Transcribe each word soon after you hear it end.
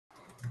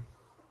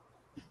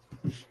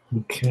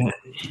Okay.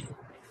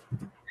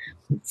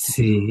 Let's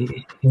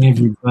see. Hey,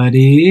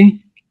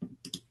 everybody.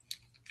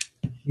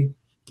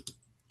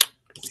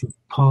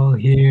 Paul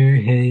here.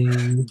 Hey,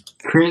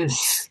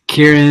 Chris,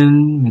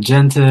 Kieran,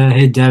 Magenta.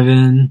 Hey,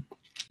 Devin.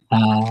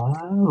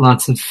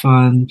 Lots of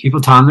fun people.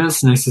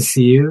 Thomas, nice to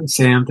see you.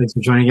 Sam, thanks for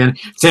joining again.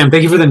 Sam,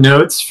 thank you for the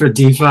notes for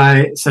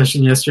DeFi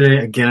session yesterday.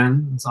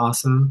 Again, it was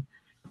awesome.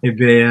 Hey,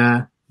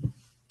 Bea,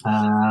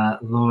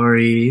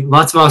 Lori,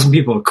 lots of awesome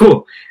people.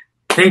 Cool.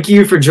 Thank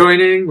you for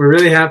joining. We're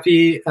really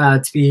happy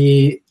to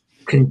be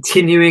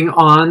continuing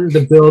on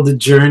the build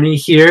journey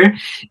here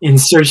in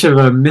search of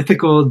a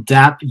mythical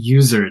DApp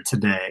user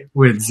today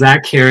with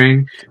Zach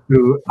Herring,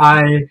 who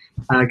I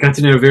got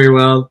to know very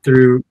well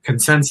through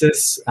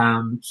Consensus.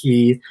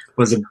 He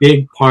was a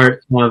big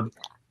part of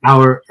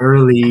our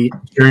early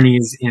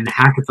journeys in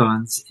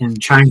hackathons in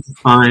trying to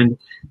find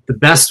the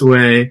best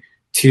way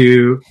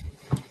to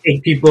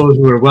take people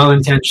who are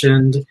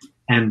well-intentioned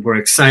and were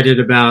excited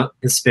about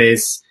the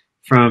space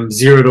from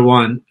 0 to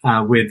 1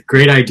 with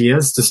great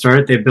ideas to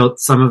start. They built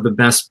some of the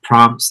best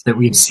prompts that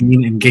we've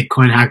seen in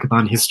Gitcoin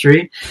hackathon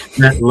history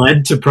that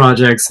led to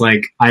projects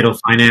like Idle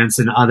Finance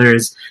and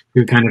others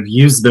who kind of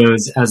use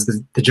those as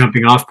the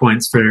jumping off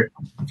points for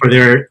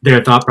their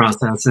thought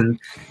process. And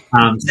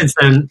since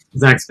then,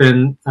 Zach's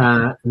been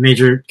a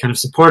major kind of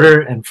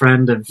supporter and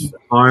friend of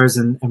ours,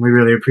 and we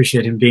really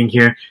appreciate him being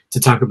here to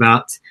talk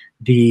about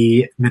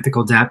the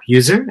Mythical DApp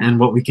user and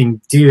what we can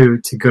do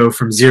to go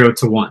from 0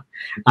 to 1.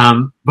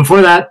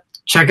 Before that,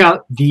 check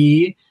out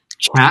the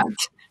chat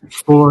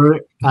for,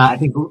 I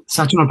think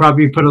Sachin will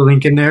probably put a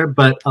link in there,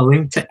 but a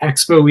link to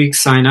Expo Week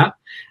sign up.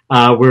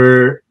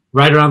 We're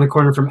right around the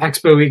corner from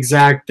Expo Week,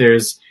 Zach.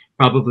 There's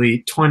probably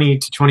 20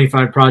 to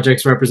 25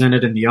 projects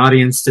represented in the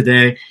audience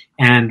today,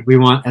 and we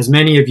want as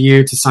many of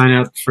you to sign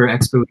up for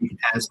Expo Week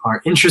as are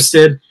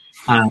interested.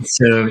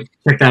 So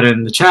check that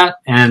in the chat.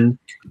 And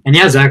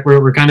yeah, Zach,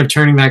 we're kind of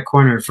turning that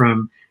corner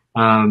from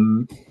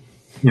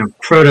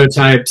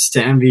prototypes to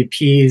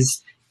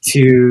MVPs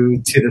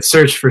to the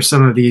search for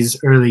some of these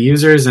early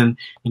users, and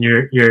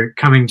you're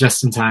coming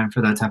just in time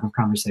for that type of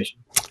conversation.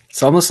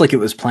 It's almost like it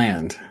was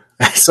planned.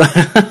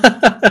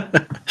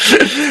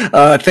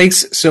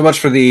 Thanks so much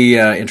for the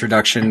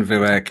introduction,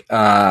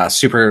 Vivek.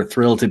 Super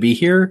thrilled to be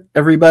here,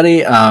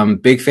 everybody.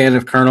 Big fan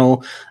of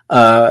Kernel.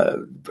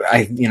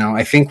 I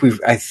think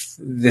if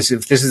this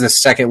is the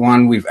second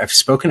one I've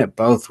spoken at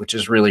both, which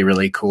is really,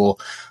 really cool.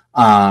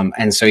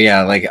 And so,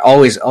 yeah, like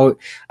always,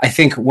 I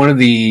think one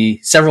of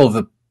several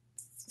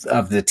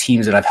of the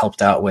teams that I've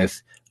helped out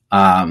with,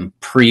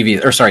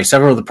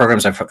 several of the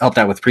programs I've helped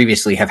out with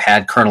previously have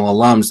had Kernel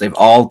alums. They've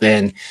all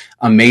been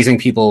amazing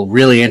people,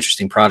 really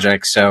interesting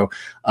projects. So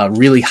a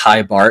really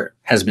high bar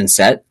has been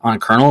set on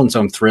Kernel. And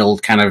so I'm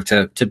thrilled kind of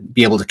to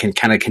be able to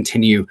kind of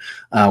continue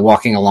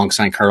walking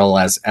alongside Kernel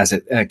as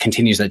it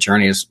continues that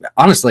journey. Is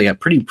honestly a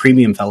pretty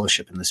premium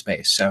fellowship in the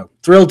space. So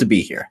thrilled to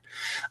be here.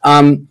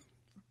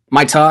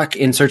 My talk,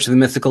 In Search of the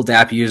Mythical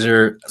DApp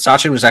User,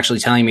 Sachin was actually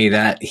telling me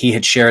that he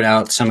had shared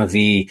out some of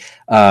the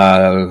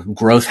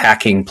growth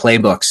hacking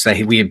playbooks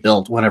that we had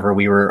built whenever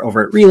we were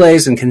over at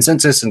Relays and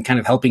Consensus and kind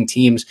of helping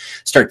teams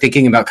start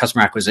thinking about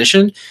customer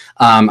acquisition.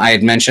 I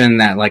had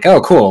mentioned that, like,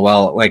 oh, cool.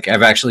 Well, like,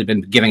 I've actually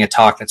been giving a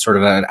talk that's sort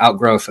of an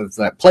outgrowth of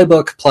that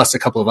playbook, plus a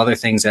couple of other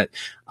things that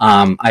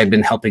I've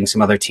been helping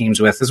some other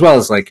teams with, as well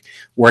as like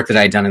work that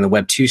I'd done in the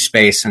Web 2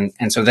 space.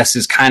 And so this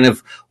is kind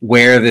of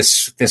where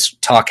this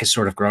talk has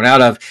sort of grown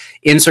out of.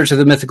 In Search of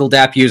the Mythical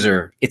DApp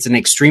User, it's an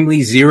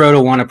extremely 0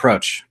 to 1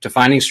 approach to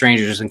finding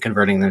strangers and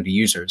converting them to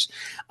users.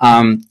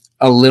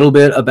 A little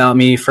bit about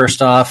me,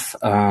 first off.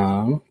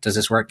 Does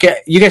this work? Yeah,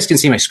 you guys can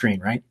see my screen,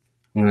 right?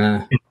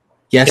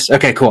 Yes.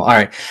 Okay, cool. All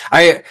right.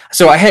 I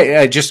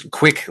had just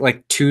quick,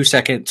 like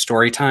 2-second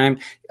story time.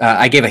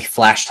 I gave a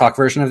flash talk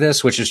version of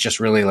this, which is just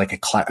really like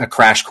a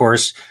crash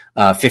course,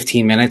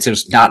 15 minutes. It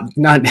was not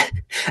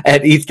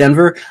at ETH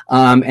Denver.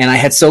 And I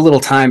had so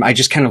little time. I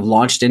just kind of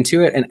launched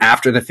into it. And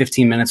after the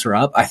 15 minutes were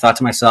up, I thought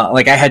to myself,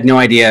 like, I had no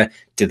idea.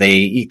 Could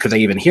they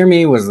even hear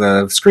me? Was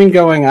the screen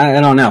going?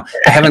 I don't know.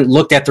 I haven't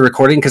looked at the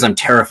recording because I'm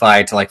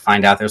terrified to like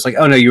find out. There's like,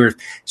 oh no, you were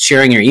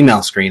sharing your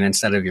email screen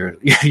instead of your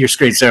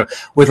screen. So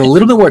with a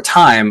little bit more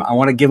time, I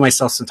want to give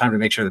myself some time to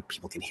make sure that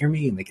people can hear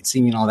me and they can see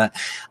me and all that.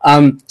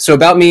 So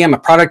about me, I'm a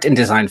product and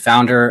design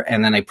founder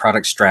and then a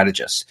product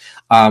strategist.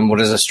 What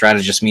does a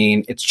strategist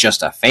mean? It's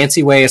just a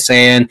fancy way of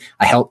saying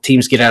I help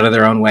teams get out of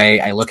their own way.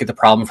 I look at the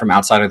problem from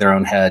outside of their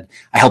own head.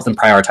 I help them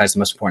prioritize the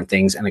most important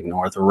things and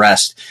ignore the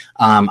rest.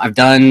 I've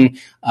done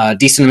a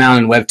decent amount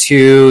in Web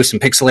 2, some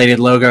pixelated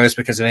logos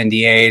because of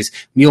NDAs,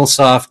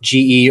 MuleSoft,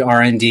 GE,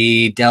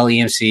 R&D, Dell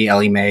EMC,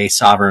 Ellie Mae,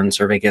 Sovereign,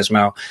 Survey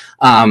Gizmo.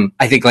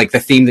 I think like the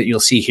theme that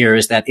you'll see here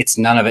is that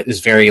none of it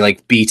is very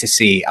like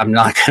B2C. I'm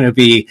not going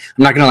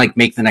to like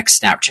make the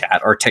next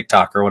Snapchat or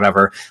TikTok or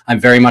whatever. I'm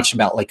very much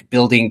about like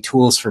building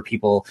tools for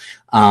people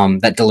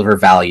that deliver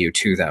value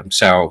to them.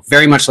 So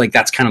very much like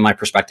that's kind of my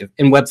perspective.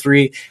 In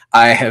Web3,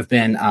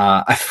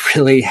 I've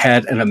really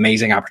had an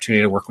amazing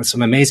opportunity to work with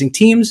some amazing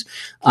teams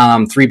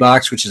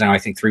 $3, which is now I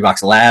think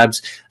 $3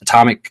 Labs,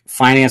 Atomic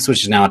Finance,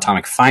 which is now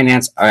Atomic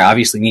Finance. I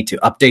obviously need to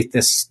update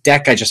this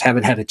deck. I just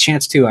haven't had a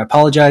chance to. I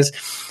apologize.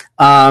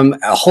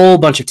 A whole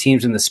bunch of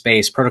teams in the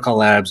space: Protocol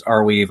Labs,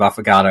 Arweave,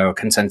 Affogato,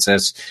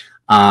 Consensus.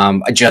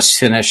 I just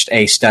finished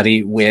a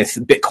study with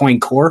Bitcoin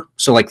Core.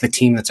 So like the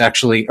team that's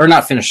actually, or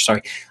not finished,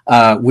 sorry.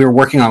 We're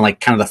working on like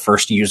kind of the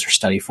first user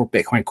study for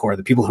Bitcoin Core,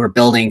 the people who are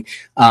building,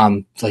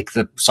 like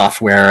the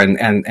software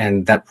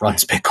and that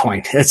runs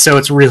Bitcoin. And so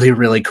it's really,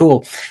 really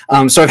cool.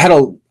 So I've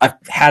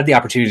had the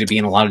opportunity to be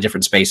in a lot of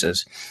different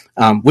spaces,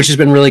 which has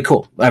been really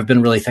cool. I've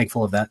been really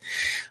thankful of that.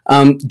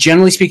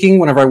 Generally speaking,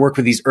 whenever I work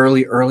with these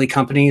early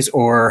companies,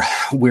 or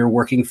we're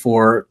working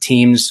for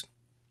teams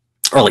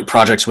or like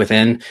projects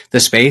within the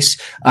space,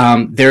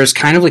 there's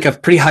kind of like a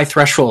pretty high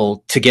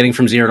threshold to getting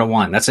from 0 to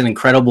 1. That's an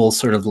incredible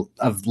sort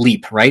of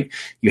leap, right?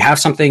 You have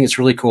something, it's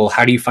really cool.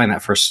 How do you find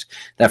that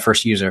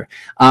first user?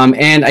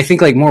 And I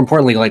think like more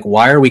importantly, like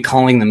why are we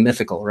calling them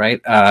mythical, right?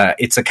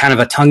 It's a kind of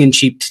a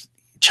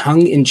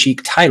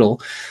tongue-in-cheek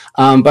title.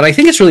 But I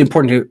think it's really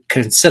important to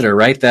consider,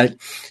 right? That,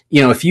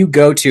 if you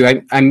go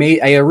to,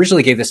 I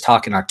originally gave this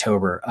talk in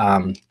October,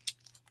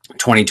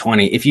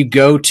 2020. If you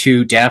go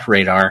to DApp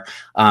Radar,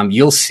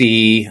 you'll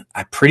see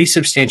a pretty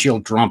substantial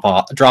drop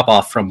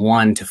off from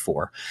 1 to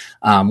 4.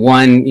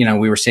 1,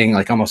 we were seeing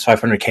like almost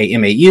 500K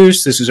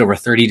MAUs. This was over a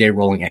 30-day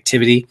rolling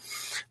activity.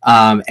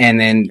 And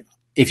then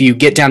if you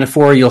get down to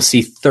 4, you'll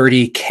see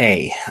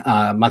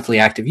 30K monthly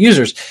active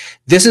users.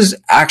 This is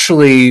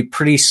actually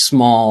pretty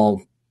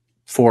small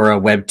for a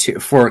Web 2,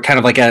 for kind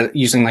of like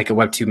using like a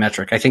Web 2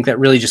 metric. I think that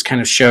really just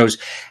kind of shows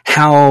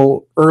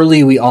how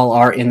early we all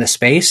are in the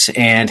space,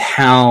 and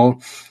how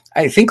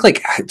I think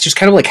like just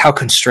kind of like how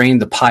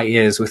constrained the pie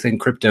is within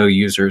crypto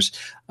users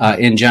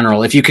in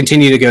general. If you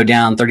continue to go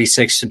down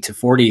 36 to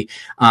 40,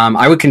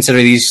 I would consider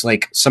these,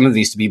 like some of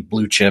these, to be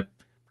blue chip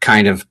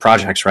kind of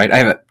projects, right? I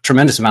have a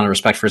tremendous amount of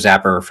respect for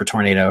Zapper, for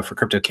Tornado, for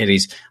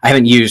CryptoKitties. I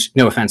haven't used,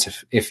 no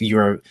offense if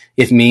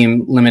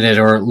Meme Limited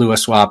or Lua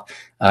Swap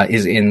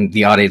is in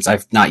the audience,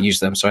 I've not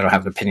used them, so I don't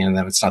have an opinion on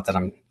them. It's not that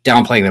I'm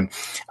downplaying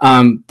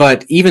them.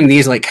 But even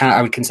these, like kind of,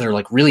 I would consider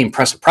like really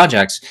impressive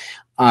projects,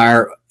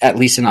 are at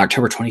least in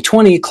October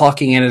 2020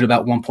 clocking in at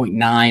about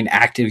 1.9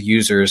 active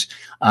users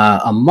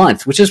a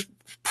month, which is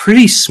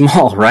pretty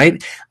small,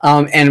 right?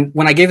 And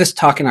when I gave this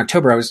talk in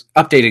October, I was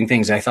updating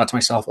things. I thought to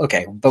myself,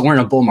 okay, but we're in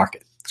a bull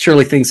market.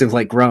 Surely things have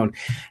like grown.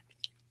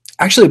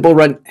 Actually, bull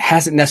run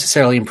hasn't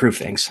necessarily improved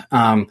things.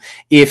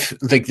 If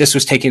like this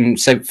was taken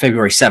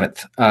February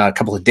 7th, a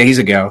couple of days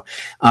ago,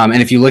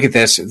 and if you look at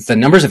this, the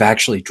numbers have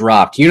actually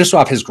dropped.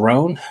 Uniswap has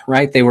grown,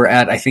 right? They were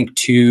at, I think,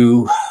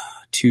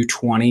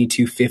 220,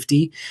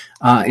 250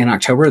 in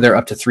October. They're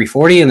up to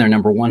 340 in their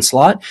number one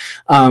slot.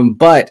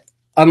 But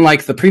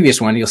unlike the previous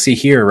one, you'll see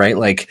here, right?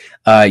 Like,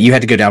 you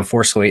had to go down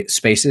 4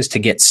 spaces to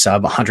get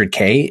sub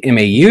 100K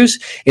MAUs.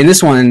 In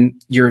this one,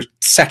 your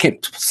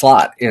second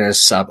slot is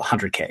sub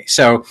 100K.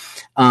 So,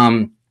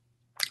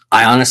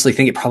 I honestly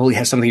think it probably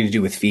has something to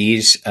do with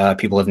fees.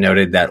 People have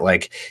noted that,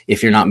 like,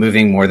 if you're not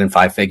moving more than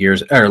 5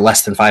 figures or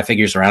less than 5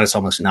 figures around, it's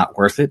almost not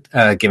worth it,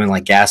 given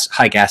like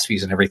high gas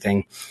fees and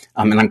everything.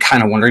 And I'm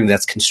kind of wondering if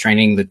that's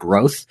constraining the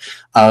growth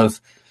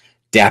of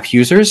DApp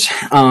users.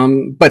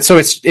 But so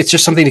it's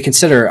just something to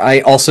consider.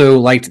 I also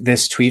liked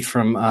this tweet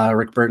from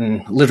Rick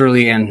Burton,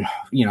 literally, and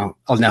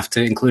enough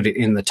to include it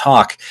in the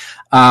talk,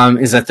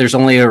 is that there's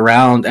only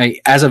around,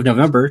 as of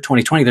November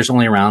 2020, there's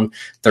only around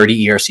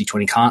 30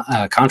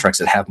 ERC20 contracts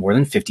that have more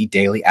than 50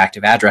 daily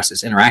active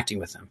addresses interacting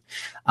with them.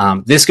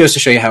 This goes to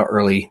show you how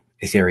early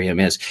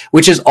Ethereum is,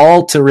 which is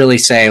all to really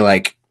say,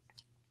 like,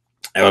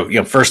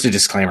 first a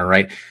disclaimer,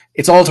 right?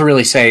 It's all to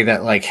really say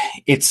that, like,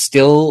 it's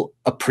still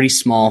a pretty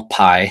small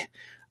pie.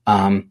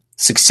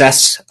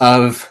 Success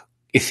of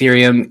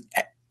Ethereum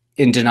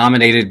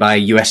denominated by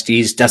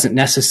USDs doesn't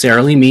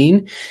necessarily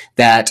mean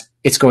that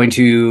it's going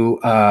to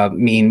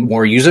mean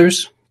more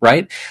users,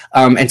 right?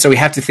 And so we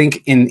have to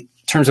think in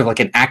terms of like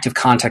an active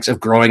context of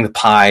growing the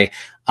pie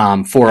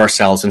for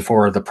ourselves and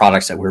for the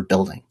products that we're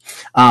building.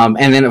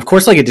 And then, of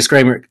course, like a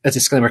disclaimer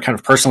kind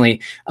of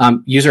personally,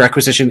 user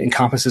acquisition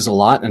encompasses a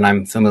lot, and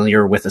I'm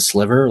familiar with a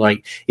sliver.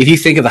 Like, if you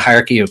think of the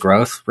hierarchy of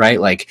growth,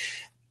 right? Like,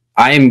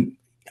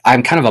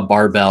 I'm kind of a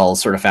barbell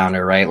sort of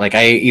founder, right? Like,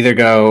 I either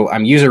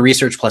I'm user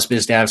research plus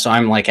biz dev. So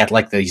I'm like at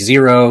like the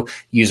 0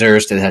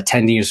 users to the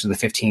 10 users to the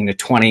 15 to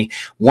 20.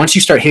 Once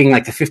you start hitting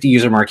like the 50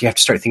 user mark, you have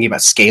to start thinking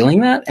about scaling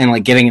that and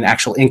like getting an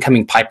actual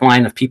incoming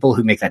pipeline of people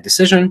who make that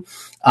decision.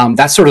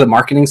 That's sort of the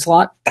marketing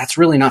slot. That's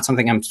really not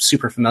something I'm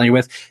super familiar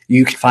with.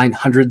 You can find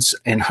hundreds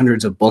and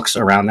hundreds of books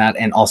around that,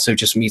 and also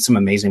just meet some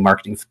amazing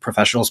marketing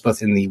professionals,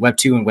 both in the Web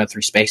 2 and Web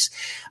 3 space.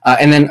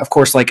 And then, of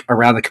course, like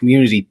around the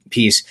community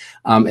piece.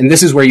 And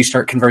this is where you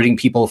start converting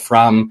people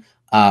from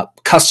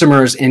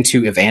customers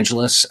into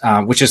evangelists,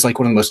 which is like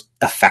one of the most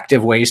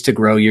effective ways to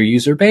grow your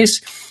user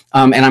base.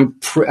 And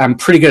I'm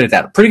pretty good at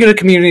that. Pretty good at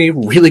community,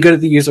 really good at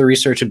the user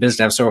research and biz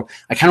dev. So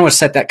I kind of want to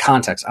set that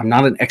context. I'm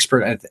not an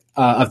expert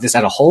of this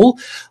at a whole,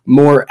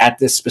 more at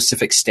this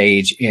specific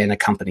stage in a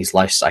company's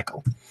life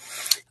cycle.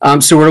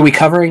 So what are we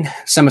covering?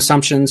 Some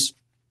assumptions.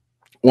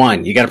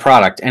 One, you got a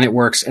product and it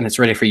works and it's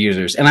ready for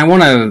users. And I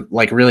want to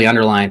like really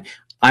underline,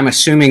 I'm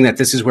assuming that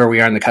this is where we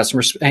are in the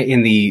customers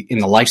in the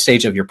life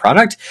stage of your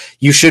product.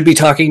 You should be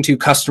talking to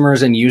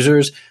customers and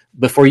users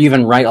before you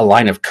even write a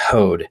line of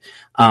code.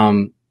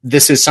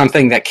 This is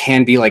something that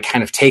can be like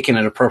kind of taken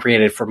and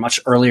appropriated for much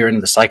earlier in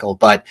the cycle,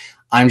 but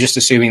I'm just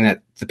assuming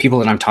that the people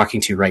that I'm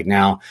talking to right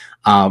now,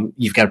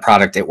 you've got a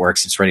product that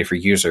works, it's ready for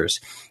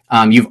users.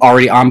 You've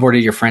already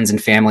onboarded your friends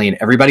and family and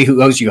everybody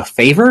who owes you a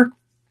favor.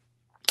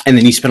 And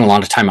then you spend a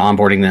lot of time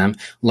onboarding them,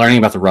 learning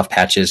about the rough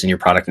patches in your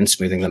product and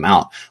smoothing them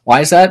out.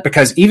 Why is that?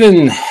 Because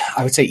even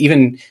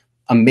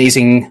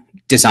amazing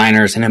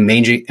designers and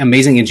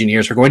amazing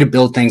engineers are going to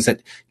build things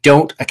that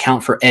don't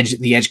account for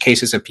the edge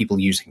cases of people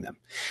using them.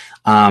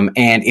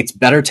 And it's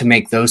better to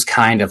make those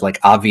kind of like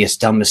obvious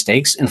dumb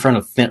mistakes in front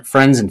of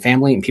friends and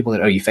family and people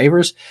that owe you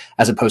favors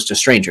as opposed to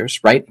strangers,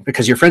 right?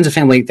 Because your friends and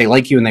family, they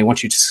like you and they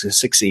want you to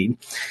succeed.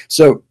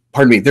 So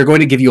pardon me, they're going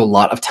to give you a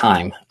lot of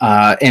time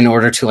in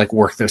order to like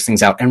work those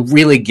things out and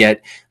really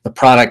get the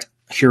product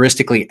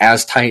heuristically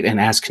as tight and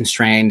as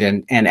constrained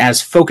and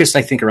as focused,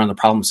 I think, around the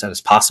problem set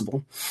as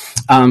possible.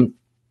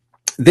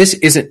 This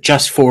isn't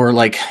just for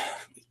like,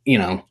 you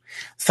know,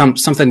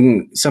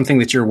 something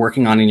that you're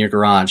working on in your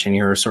garage and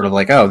you're sort of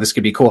like, oh, this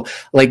could be cool.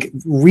 Like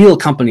real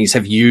companies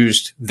have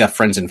used the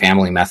friends and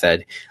family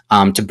method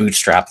to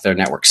bootstrap their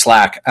network.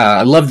 Slack,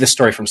 I love this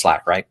story from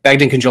Slack, right?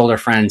 Begged and cajoled our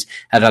friends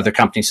at other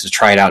companies to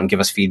try it out and give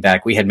us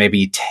feedback. We had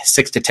maybe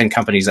 6 to 10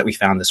 companies that we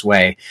found this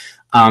way.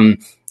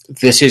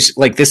 This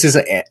is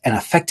an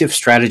effective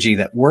strategy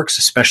that works,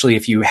 especially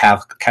if you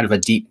have kind of a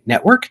deep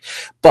network.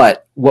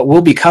 But what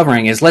we'll be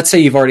covering is, let's say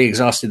you've already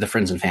exhausted the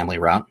friends and family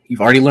route.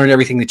 You've already learned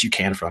everything that you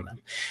can from them.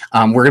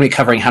 We're going to be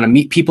covering how to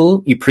meet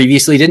people you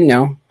previously didn't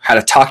know, how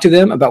to talk to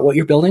them about what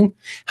you're building,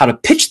 how to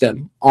pitch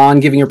them on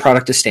giving your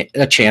product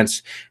a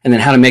chance, and then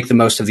how to make the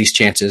most of these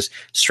chances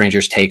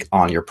strangers take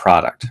on your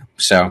product.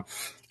 So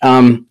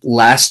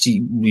last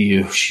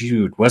year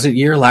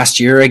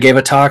I gave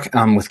a talk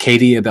with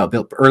Katie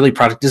about early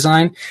product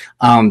design.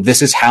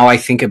 This is how I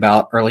think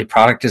about early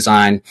product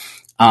design,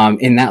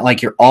 in that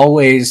like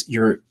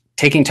you're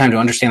taking time to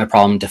understand the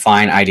problem,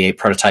 define, ideate,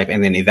 prototype,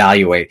 and then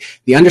evaluate.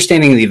 The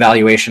understanding and the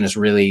evaluation is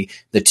really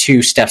the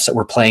 2 steps that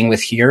we're playing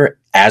with here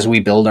as we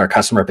build our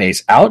customer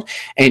base out.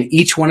 And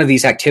each one of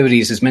these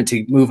activities is meant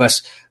to move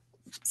us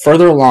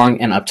further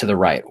along and up to the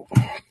right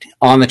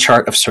on the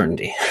chart of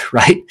certainty,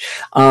 right?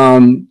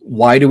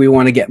 Why do we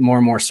want to get more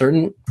and more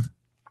certain?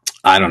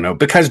 I don't know,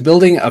 because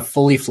building a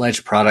fully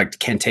fledged product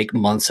can take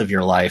months of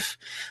your life.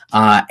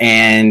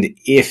 And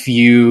if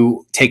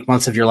you take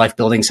months of your life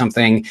building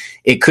something,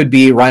 it could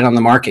be right on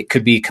the mark. It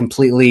could be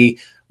completely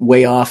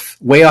way off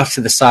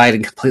to the side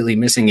and completely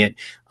missing it.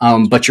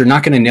 But you're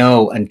not going to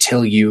know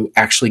until you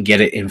actually get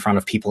it in front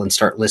of people and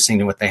start listening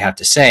to what they have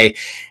to say.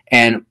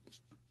 And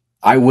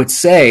I would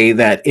say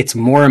that it's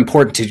more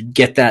important to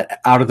get that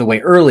out of the way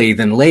early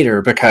than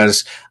later,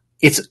 because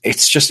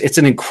it's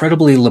an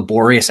incredibly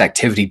laborious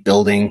activity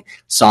building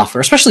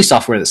software, especially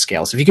software that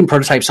scales. If you can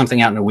prototype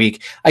something out in a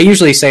week, I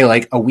usually say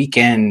like a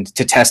weekend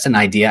to test an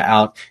idea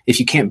out. If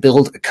you can't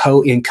build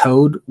in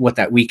code what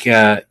that week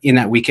in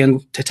that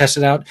weekend to test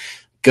it out,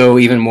 go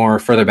even more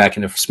further back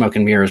into smoke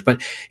and mirrors.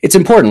 But it's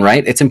important,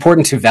 right? It's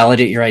important to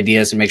validate your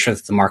ideas and make sure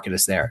that the market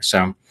is there.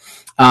 So,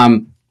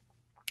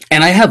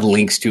 and I have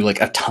links to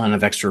like a ton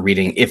of extra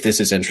reading if this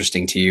is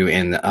interesting to you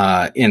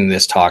in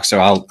this talk. So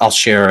I'll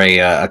share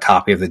a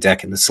copy of the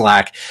deck in the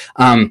Slack.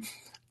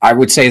 I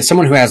would say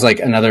someone who has like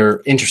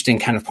another interesting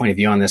kind of point of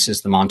view on this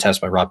is The Mom Test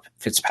by Rob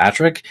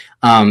Fitzpatrick.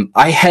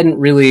 I hadn't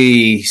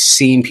really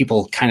seen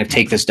people kind of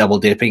take this double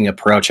dipping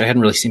approach. I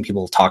hadn't really seen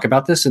people talk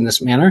about this in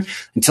this manner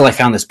until I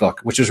found this book,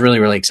 which was really,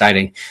 really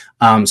exciting.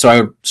 So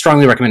I would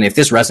strongly recommend, if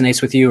this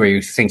resonates with you or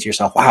you think to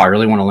yourself, wow, I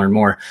really want to learn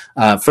more.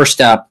 First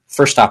stop,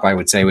 I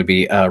would say, would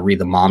be read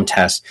The Mom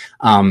Test.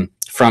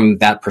 From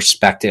that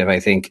perspective, I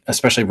think,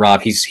 especially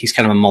Rob, he's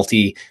kind of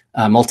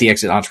a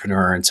multi-exit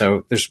entrepreneur. And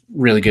so there's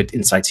really good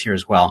insights here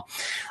as well.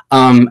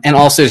 And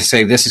also to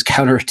say this is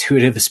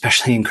counterintuitive,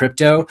 especially in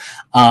crypto.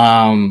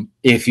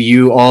 If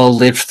you all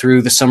lived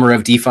through the summer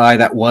of DeFi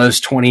that was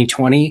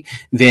 2020,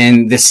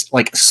 then this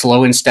like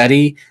slow and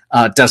steady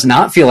does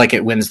not feel like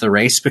it wins the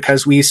race,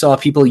 because we saw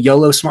people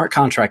YOLO smart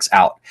contracts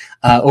out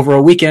over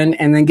a weekend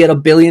and then get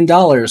 $1 billion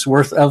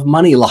worth of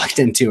money locked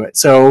into it.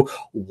 So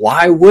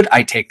why would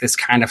I take this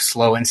kind of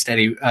slow and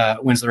steady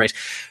wins the race?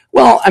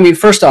 Well, I mean,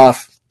 first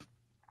off,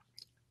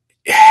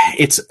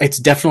 it's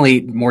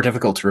definitely more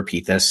difficult to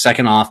repeat this.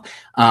 Second off,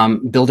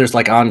 builders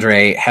like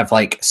Andre have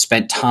like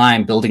spent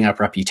time building up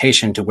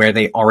reputation to where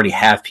they already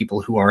have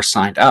people who are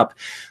signed up.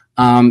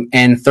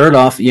 And third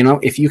off, you know,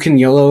 if you can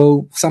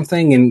YOLO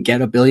something and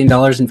get $1 billion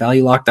in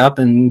value locked up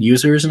and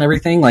users and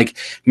everything, like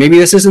maybe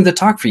this isn't the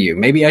talk for you.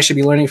 Maybe I should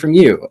be learning from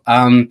you.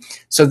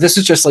 So this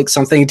is just like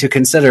something to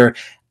consider.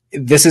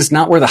 this is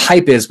not where the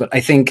hype is, but I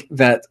think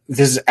that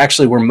this is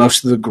actually where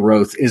most of the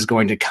growth is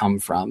going to come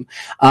from.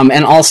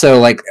 And also,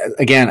 like,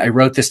 again, I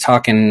wrote this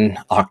talk in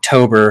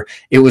October.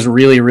 It was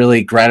really,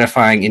 really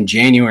gratifying in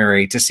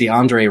January to see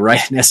Andre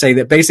write an essay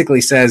that basically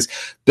says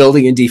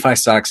building in DeFi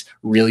stocks,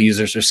 real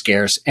users are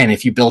scarce. And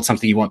if you build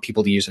something, you want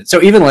people to use it.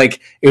 So even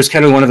like, it was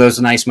kind of one of those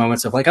nice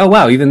moments of like, oh,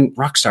 wow, even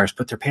rock stars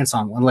put their pants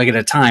on one leg at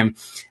a time.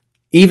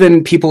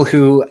 Even people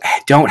who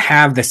don't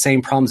have the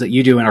same problems that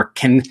you do and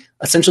can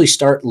essentially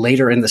start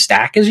later in the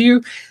stack as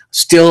you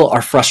still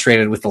are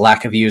frustrated with the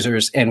lack of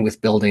users and with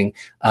building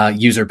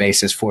user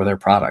bases for their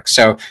products.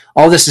 So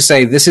all this to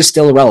say, this is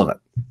still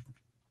irrelevant.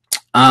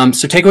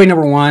 So takeaway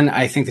number one,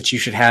 I think that you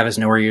should have is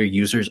know where your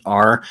users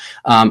are.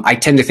 I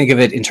tend to think of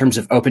it in terms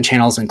of open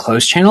channels and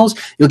closed channels.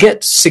 You'll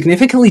get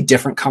significantly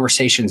different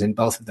conversations in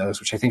both of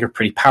those, which I think are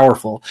pretty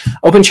powerful.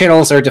 Open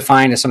channels are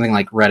defined as something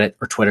like Reddit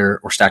or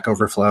Twitter or Stack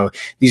Overflow.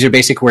 These are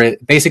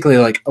basically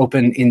like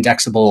open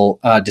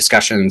indexable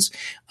discussions,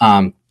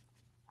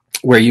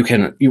 where you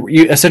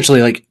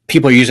essentially, like,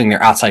 people are using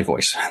their outside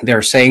voice.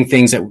 They're saying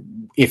things that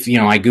if,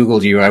 I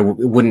Googled you, I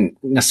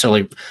wouldn't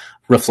necessarily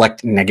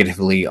reflect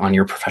negatively on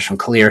your professional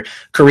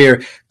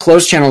career.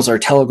 Closed channels are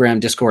Telegram,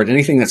 Discord,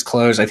 anything that's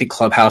closed. I think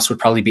Clubhouse would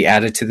probably be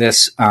added to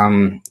this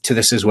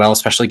as well,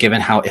 especially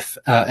given how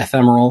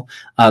ephemeral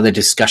the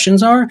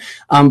discussions are.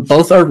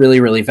 Both are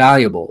really, really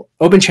valuable.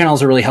 Open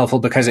channels are really helpful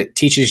because it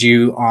teaches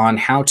you on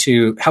how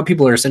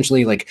people are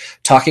essentially like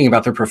talking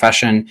about their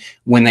profession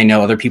when they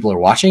know other people are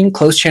watching.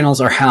 Closed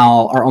channels are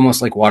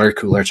almost like water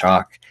cooler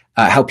talk.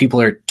 How people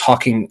are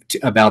talking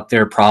about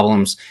their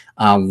problems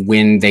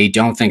when they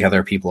don't think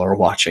other people are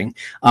watching.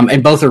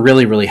 And both are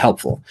really, really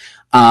helpful.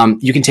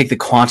 You can take the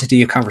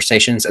quantity of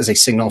conversations as a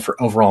signal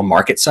for overall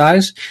market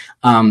size.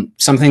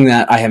 Something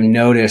that I have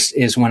noticed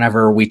is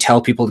whenever we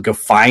tell people to go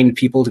find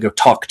people to go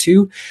talk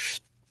to,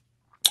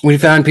 we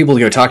found people to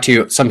go talk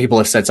to. Some people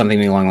have said something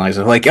along the lines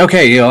of like,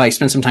 okay, I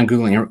spent some time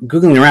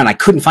Googling around. I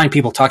couldn't find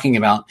people talking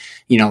about,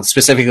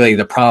 specifically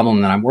the problem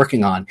that I'm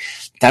working on.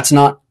 That's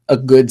not a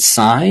good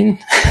sign.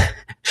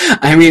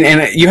 I mean,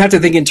 and you have to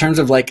think in terms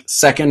of like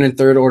second and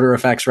third order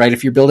effects, right?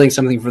 If you're building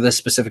something for this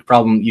specific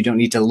problem, you don't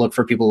need to look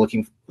for people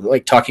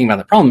talking about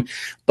the problem,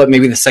 but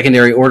maybe the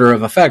secondary order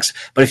of effects.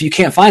 But if you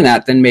can't find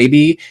that, then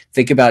maybe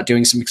think about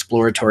doing some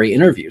exploratory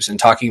interviews and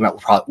talking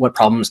about what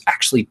problems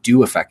actually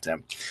do affect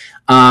them.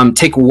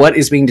 Take what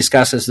is being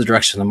discussed as the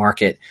direction of the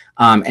market.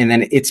 And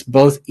then it's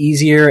both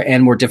easier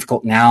and more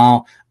difficult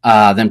now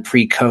than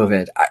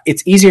pre-COVID.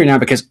 It's easier now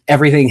because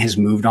everything has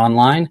moved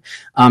online.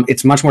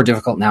 It's much more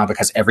difficult now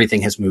because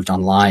everything has moved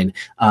online.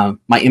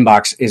 My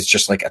inbox is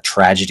just like a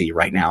tragedy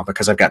right now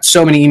because I've got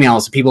so many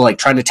emails of people like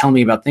trying to tell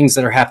me about things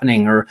that are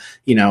happening or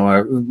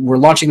we're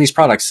launching these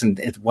products and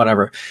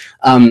whatever.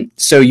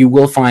 So you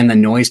will find the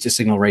noise to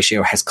signal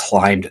ratio has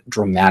climbed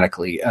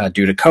dramatically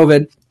due to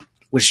COVID,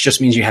 which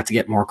just means you have to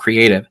get more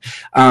creative.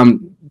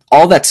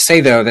 All that to say,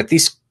 though, that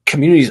these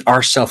communities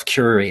are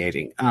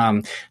self-curating.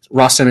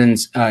 Ross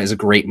Simmons is a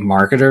great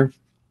marketer.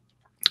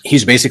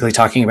 He's basically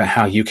talking about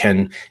how you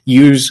can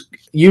use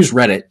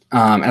Reddit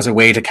as a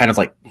way to kind of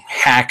like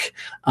hack,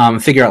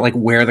 figure out like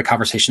where the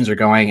conversations are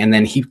going. And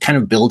then he kind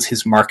of builds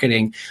his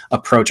marketing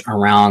approach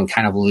around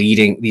kind of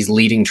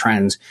leading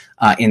trends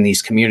in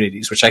these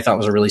communities, which I thought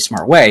was a really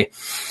smart way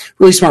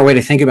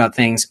to think about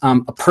things.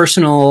 A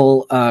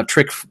personal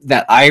trick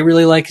that I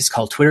really like is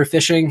called Twitter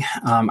phishing.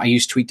 I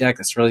use TweetDeck.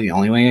 That's really the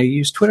only way I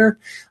use Twitter.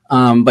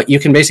 But you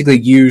can basically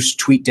use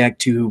TweetDeck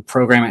to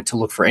program it to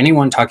look for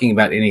anyone talking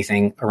about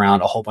anything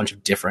around a whole bunch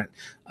of different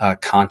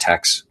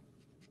contexts.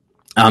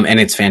 And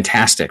it's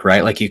fantastic,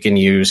 right? Like you can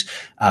use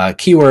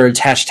keywords,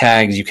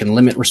 hashtags, you can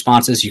limit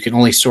responses, you can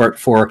only sort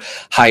for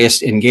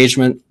highest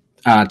engagement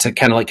to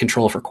kind of like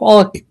control for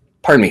quality.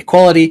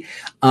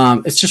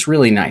 It's just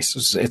really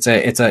nice. It's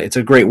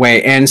a great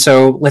way. And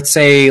so let's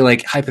say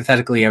like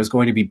hypothetically, I was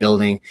going to be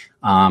building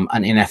an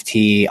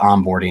NFT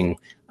onboarding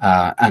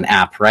an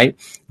app, right?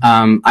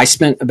 I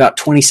spent about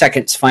 20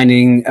 seconds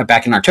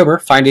back in October,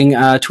 finding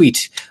a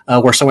tweet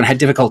where someone had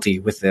difficulty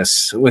with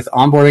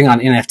onboarding on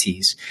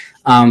NFTs.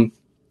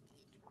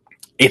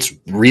 It's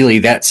really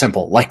that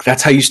simple. Like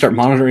that's how you start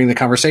monitoring the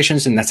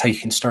conversations, and that's how you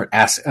can start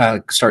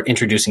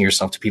introducing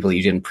yourself to people that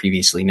you didn't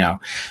previously know.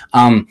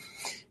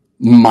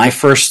 My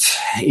first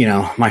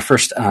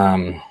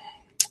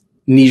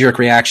knee-jerk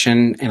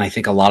reaction, and I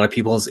think a lot of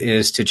people's,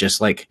 is to just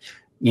like,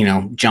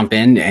 jump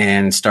in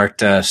and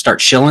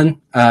start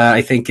shilling,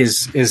 I think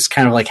is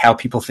kind of like how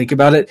people think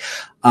about it.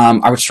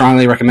 I would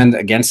strongly recommend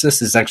against this.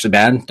 This is actually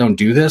bad. Don't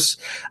do this.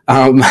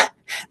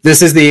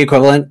 This is the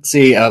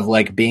equivalency of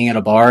like being at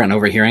a bar and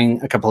overhearing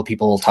a couple of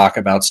people talk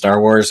about Star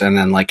Wars and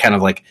then like kind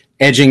of like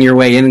edging your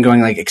way in and going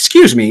like,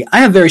 excuse me, I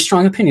have very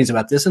strong opinions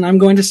about this and I'm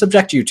going to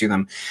subject you to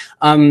them.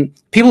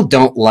 People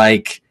don't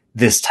like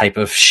this type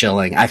of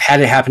shilling. I've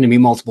had it happen to me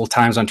multiple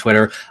times on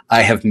Twitter.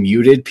 I have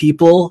muted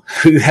people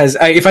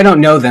if I don't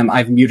know them,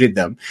 I've muted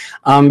them.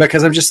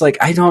 Because I'm just like,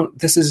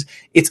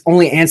 it's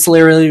only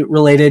ancillary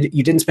related.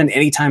 You didn't spend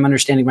any time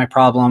understanding my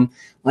problem.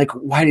 Like,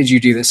 why did you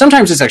do this?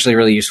 Sometimes it's actually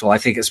really useful. I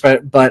think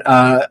but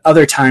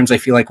other times I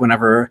feel like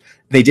whenever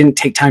they didn't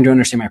take time to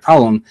understand my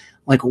problem,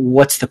 like,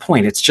 what's the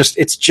point? It's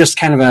just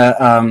kind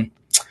of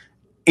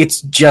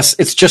it's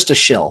just a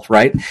shill,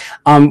 right?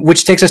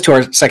 Which takes us to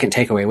our second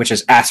takeaway, which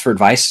is ask for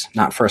advice,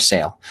 not for a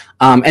sale.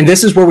 And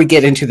this is where we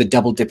get into the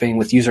double dipping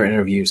with user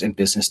interviews and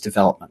business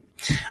development.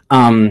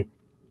 And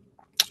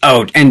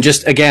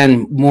just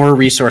again, more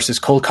resources,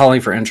 cold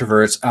calling for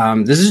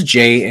introverts. This is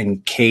Jay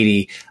and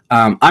Katie.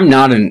 I'm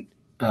not an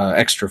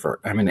extrovert.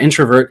 I'm an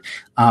introvert,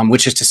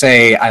 which is to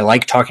say I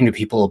like talking to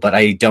people, but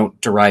I don't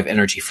derive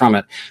energy from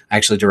it. I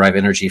actually derive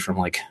energy from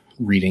like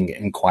reading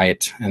and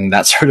quiet and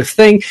that sort of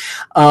thing.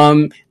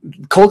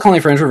 Cold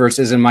calling for introverts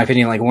is, in my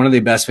opinion, like one of the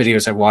best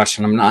videos I've watched,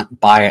 and I'm not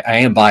biased. I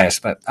am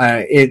biased, but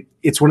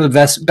it's one of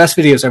the best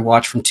videos I've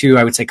watched from two,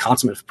 I would say,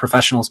 consummate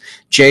professionals.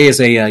 Jay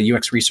is a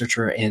UX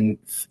researcher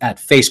at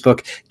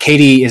Facebook.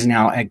 Katie is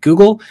now at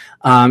Google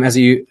as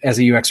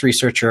a UX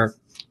researcher.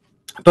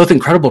 Both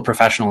incredible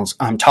professionals,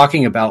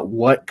 talking about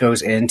what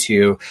goes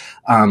into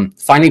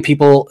finding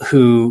people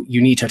who you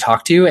need to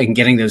talk to and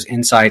getting those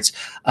insights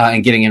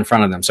and getting in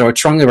front of them. So I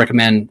strongly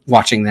recommend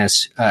watching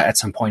this at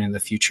some point in the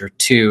future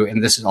too.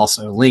 And this is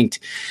also linked.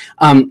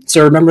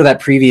 So remember that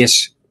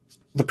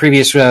the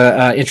previous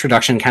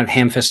introduction, kind of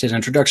ham-fisted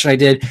introduction I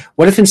did.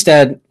 What if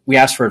instead we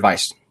asked for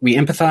advice? We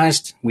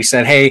empathized. We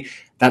said, hey,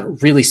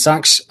 that really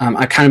sucks.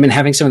 I've kind of been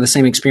having some of the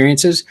same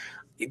experiences.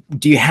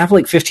 Do you have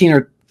like 15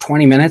 or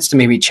 20 minutes to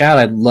maybe chat?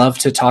 I'd love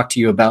to talk to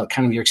you about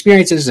kind of your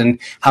experiences and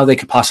how they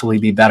could possibly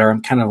be better.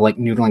 I'm kind of like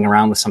noodling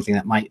around with something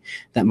that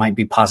might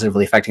be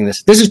positively affecting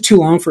this. This is too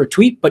long for a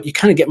tweet, but you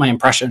kind of get my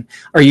impression,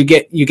 or you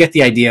get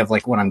the idea of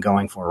like what I'm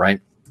going for, right?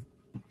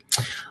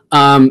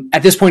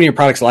 At this point in your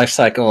product's life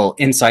cycle,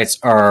 insights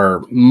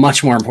are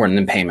much more important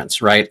than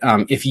payments, right?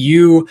 If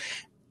you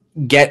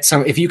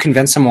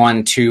convince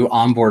someone to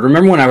onboard,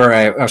 remember whenever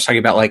I was talking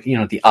about like,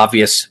 the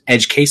obvious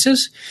edge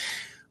cases,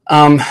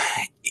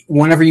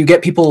 whenever you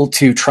get people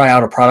to try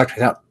out a product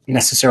without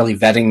necessarily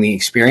vetting the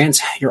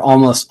experience, you're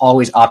almost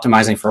always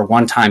optimizing for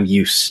one-time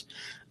use.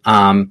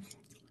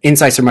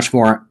 Insights are much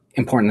more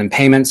important than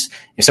payments.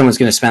 If someone's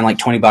going to spend like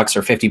 $20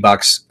 or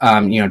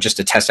 $50, just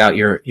to test out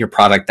your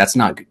product, that's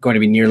not going to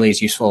be nearly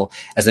as useful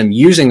as them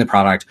using the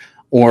product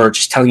or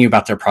just telling you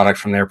about their product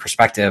from their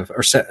perspective,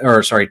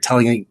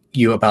 telling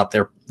you about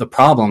the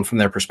problem from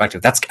their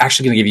perspective. That's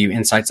actually going to give you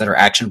insights that are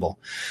actionable.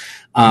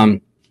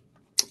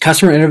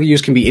 Customer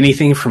interviews can be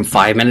anything from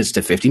 5 minutes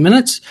to 50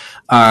 minutes.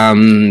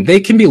 They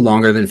can be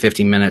longer than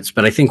 50 minutes,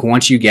 but I think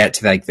once you get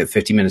to like the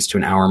 50 minutes to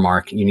an hour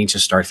mark, you need to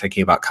start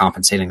thinking about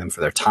compensating them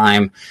for their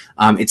time.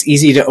 It's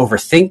easy to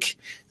overthink.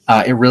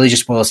 It really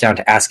just boils down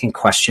to asking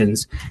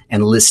questions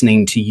and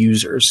listening to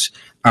users.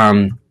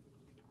 The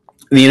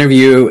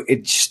interview,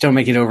 just don't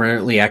make it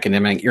overly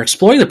academic. You're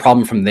exploring the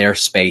problem from their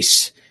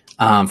space,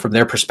 from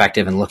their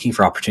perspective, and looking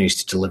for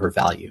opportunities to deliver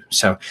value.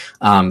 So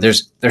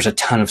there's a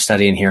ton of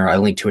study in here. I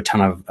link to a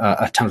ton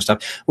of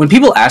stuff. When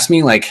people ask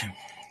me like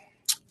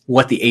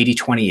what the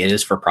 80-20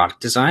 is for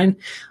product design,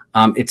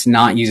 it's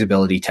not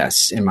usability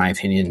tests, in my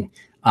opinion.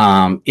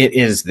 It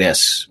is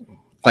this.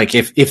 Like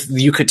if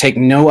you could take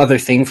no other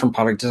thing from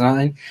product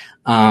design,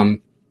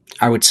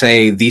 I would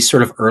say these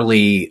sort of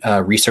early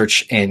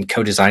research and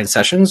co-design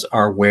sessions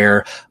are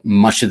where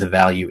much of the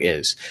value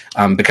is.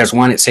 Because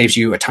one, it saves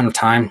you a ton of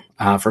time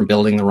from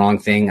building the wrong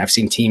thing. I've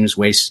seen teams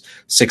waste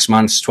 6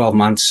 months, 12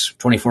 months,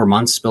 24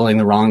 months building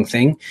the wrong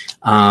thing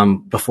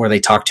before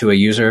they talk to a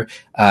user.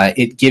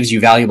 It gives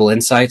you valuable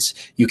insights.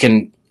 You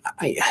can,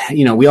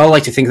 we all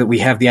like to think that we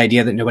have the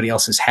idea that nobody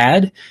else has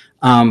had.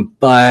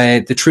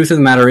 But the truth of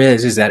the matter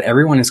is that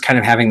everyone is kind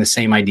of having the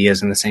same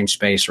ideas in the same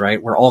space,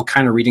 right? We're all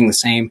kind of reading the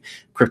same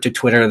crypto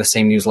Twitter, the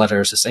same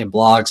newsletters, the same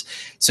blogs.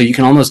 So you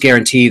can almost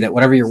guarantee that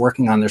whatever you're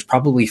working on, there's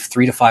probably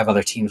 3 to 5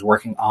 other teams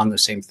working on the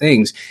same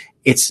things.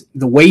 It's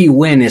the way you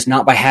win is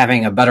not by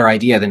having a better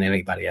idea than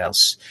anybody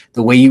else.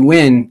 The way you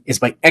win is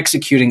by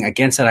executing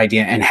against that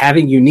idea and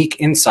having unique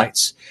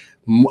insights,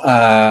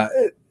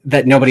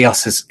 that nobody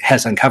else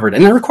has uncovered.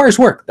 And that requires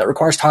work. That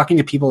requires talking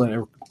to people, and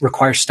it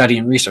requires study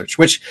and research,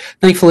 which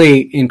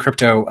thankfully in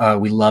crypto,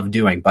 we love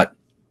doing. But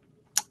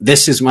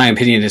this is my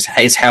opinion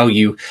is how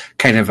you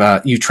kind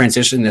of, you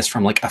transition this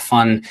from like a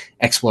fun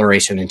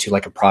exploration into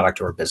like a product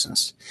or a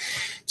business.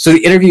 So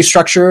the interview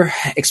structure,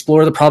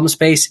 explore the problem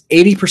space,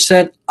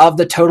 80% of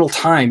the total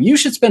time. You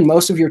should spend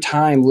most of your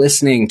time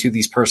listening to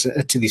these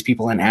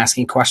people and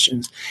asking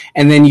questions.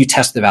 And then you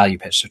test the value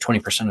pitch. So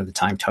 20% of the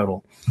time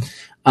total.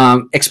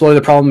 Explore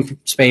the problem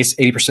space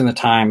 80% of the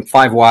time.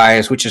 5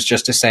 whys, which is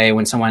just to say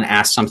when someone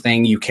asks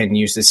something, you can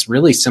use this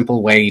really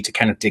simple way to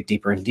kind of dig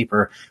deeper and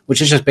deeper,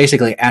 which is just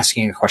basically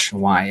asking a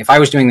question why. If I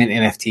was doing an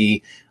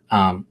NFT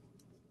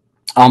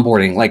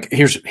onboarding. Like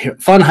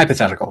fun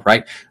hypothetical,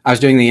 right? I was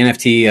doing the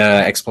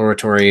NFT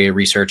exploratory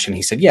research, and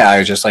he said, yeah, I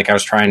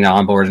was trying to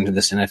onboard into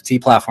this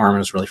NFT platform. It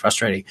was really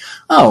frustrating.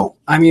 Oh,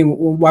 I mean,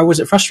 why was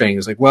it frustrating? It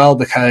was like, well,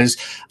 because,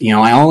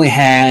 I only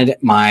had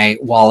my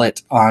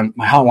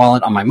hot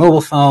wallet on my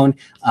mobile phone,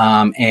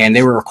 and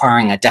they were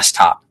requiring a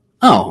desktop.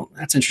 Oh,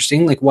 that's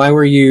interesting. Like, why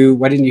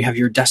didn't you have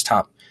your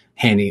desktop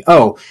handy?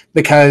 Oh,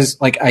 because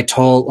I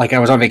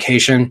was on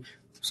vacation,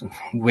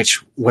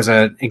 which was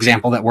an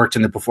example that worked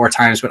in the before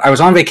times. But I was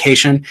on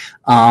vacation,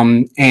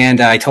 and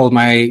I told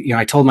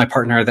my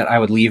partner that I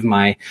would leave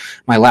my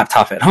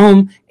laptop at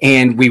home,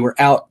 and we were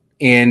out,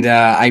 and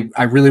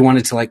I really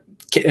wanted to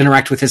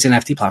interact with this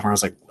NFT platform. I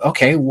was like,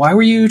 okay, why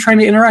were you trying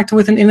to interact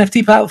with an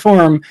NFT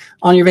platform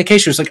on your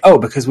vacation? It's like, oh,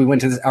 because we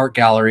went to this art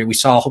gallery, we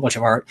saw a whole bunch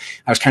of art.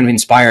 I was kind of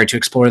inspired to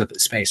explore the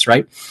space,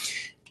 right?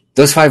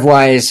 Those 5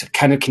 whys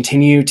kind of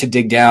continue to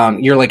dig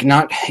down.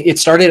 It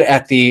started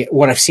at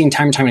what I've seen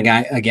time and time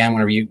again,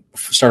 whenever you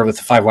start with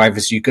the 5 whys,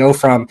 is you go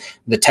from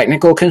the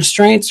technical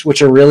constraints,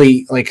 which are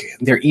really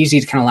they're easy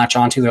to kind of latch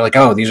onto. They're like,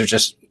 oh, these are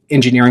just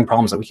engineering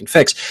problems that we can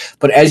fix.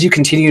 But as you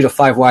continue to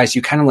 5 whys,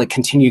 you kind of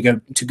continue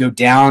to go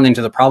down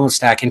into the problem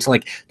stack, into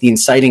the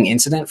inciting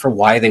incident for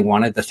why they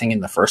wanted the thing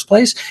in the first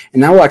place.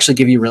 And that will actually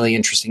give you really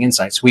interesting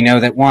insights. We know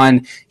that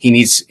one, he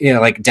needs,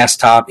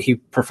 desktop, he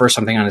prefers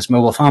something on his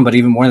mobile phone, but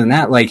even more than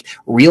that,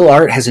 real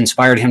art has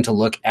inspired him to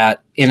look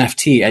at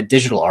NFT, at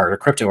digital art or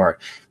crypto art.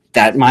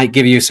 That might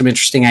give you some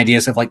interesting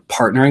ideas of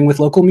partnering with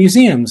local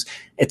museums,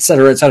 et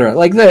cetera, et cetera.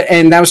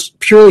 And that was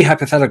purely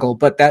hypothetical,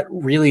 but that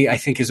really, I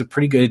think, is a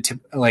pretty good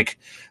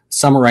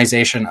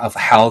summarization of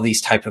how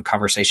these type of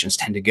conversations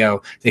tend to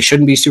go. They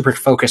shouldn't be super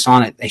focused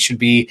on it. They should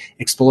be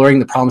exploring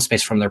the problem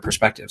space from their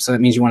perspective. So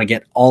that means you want to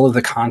get all of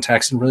the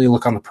context and really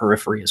look on the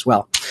periphery as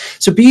well.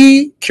 So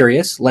be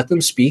curious, let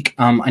them speak.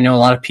 I know a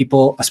lot of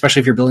people,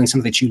 especially if you're building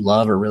something that you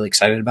love or really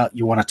excited about,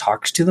 you want to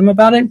talk to them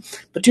about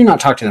it, but do not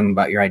talk to them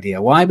about your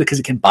idea. Why? Because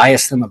it can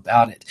bias them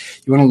about it.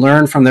 You want to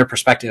learn from their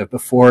perspective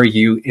before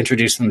you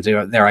introduce them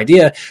to their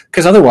idea,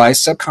 because otherwise,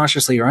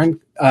 subconsciously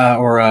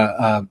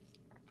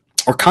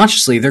or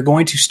consciously, they're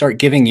going to start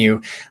giving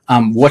you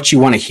what you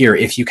want to hear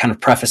if you kind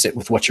of preface it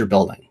with what you're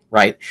building,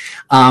 right?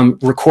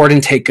 Record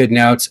and take good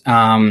notes.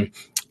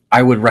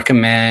 I would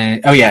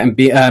recommend,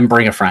 and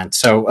bring a friend.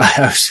 So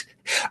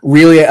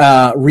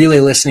really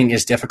listening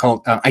is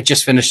difficult. I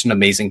just finished an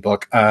amazing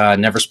book,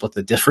 Never Split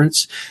the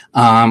Difference,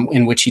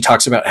 in which he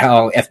talks about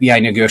how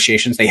FBI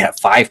negotiations, they have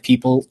 5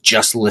 people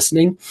just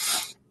listening.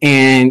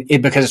 And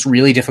because it's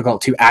really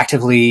difficult to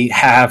actively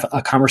have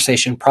a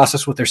conversation,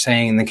 process what they're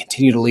saying, and then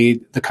continue to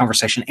lead the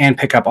conversation and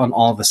pick up on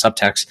all of the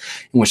subtext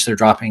in which they're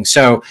dropping.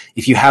 So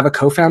if you have a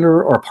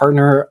co-founder or a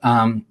partner,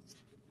 I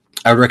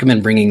would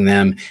recommend bringing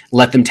them,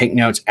 let them take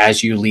notes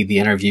as you lead the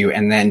interview,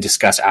 and then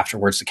discuss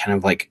afterwards to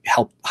kind of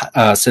help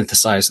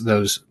synthesize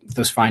those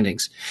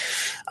findings.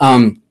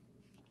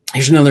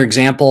 Here's another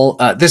example.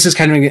 This is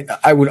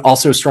I would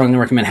also strongly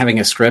recommend having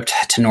a script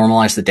to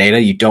normalize the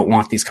data. You don't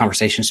want these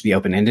conversations to be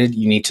open-ended.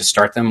 You need to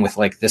start them with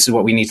this is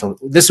what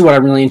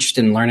I'm really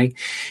interested in learning,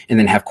 and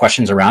then have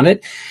questions around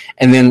it,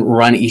 and then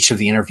run each of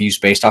the interviews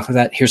based off of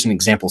that. Here's an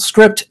example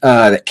script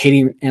that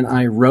Katie and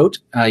I wrote.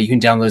 You can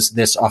download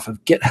this off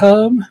of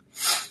GitHub.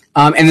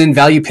 And then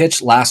value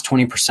pitch, last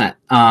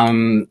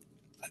 20%.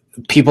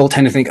 People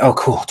tend to think, oh,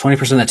 cool,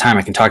 20% of the time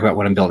I can talk about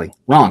what I'm building.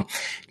 Wrong.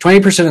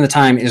 20% of the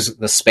time is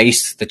the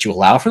space that you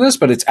allow for this,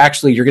 but it's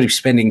actually, you're going to be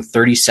spending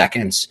 30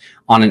 seconds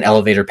on an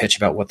elevator pitch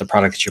about what the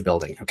product that you're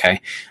building,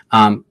 okay?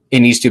 It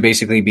needs to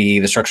basically be,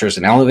 the structure is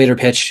an elevator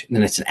pitch, and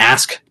then it's an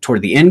ask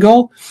toward the end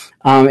goal.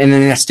 And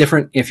then that's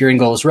different if your end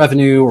goal is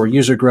revenue or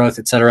user growth,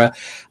 et cetera.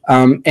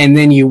 And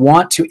then you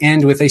want to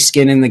end with a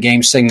skin in the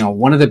game signal.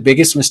 One of the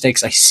biggest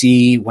mistakes I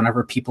see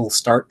whenever people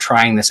start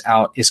trying this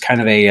out is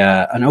kind of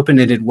an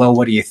open-ended, well,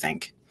 what do you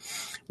think?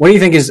 What do you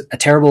think is a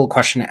terrible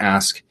question to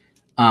ask,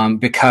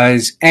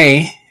 because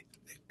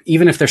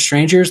even if they're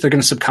strangers, they're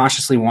going to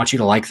subconsciously want you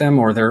to like them,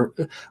 or they're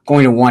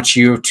going to want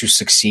you to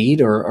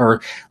succeed,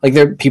 or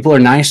people are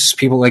nice,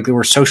 people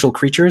we're social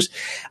creatures.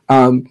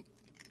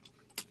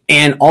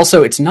 And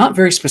also, it's not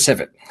very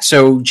specific.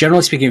 So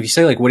generally speaking, if you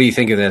say what do you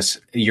think of this,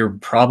 you're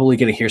probably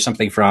going to hear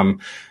something from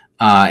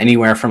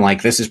anywhere from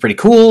this is pretty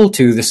cool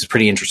to this is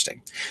pretty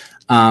interesting.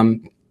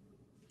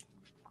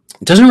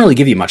 It doesn't really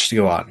give you much to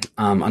go on,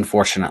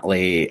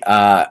 unfortunately.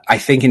 I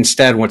think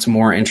instead what's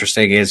more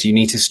interesting is you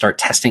need to start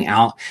testing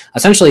out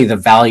essentially the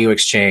value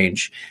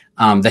exchange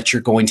that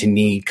you're going to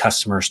need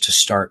customers to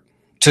start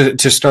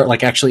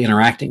actually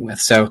interacting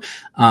with. So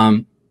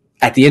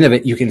at the end of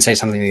it, you can say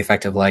something to the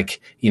effect of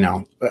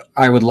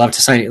I would love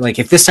to sign,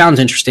 if this sounds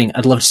interesting,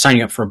 I'd love to sign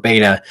you up for a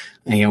beta,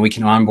 and we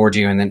can onboard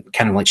you and then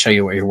kind of show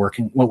you what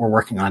we're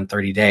working on in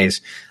 30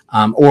 days.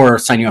 Or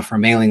sign you up for a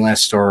mailing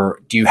list, or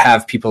do you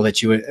have people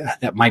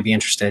that might be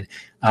interested,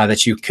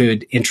 that you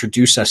could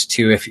introduce us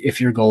to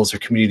if your goals are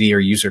community or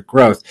user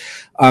growth.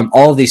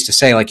 All of these to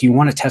say, you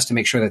want to test to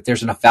make sure that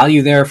there's enough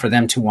value there for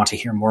them to want to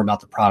hear more about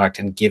the product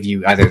and give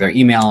you either their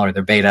email or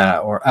their beta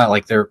or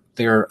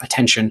their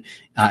attention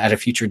at a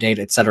future date,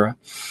 et cetera.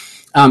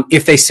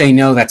 If they say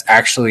no, that's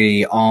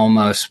actually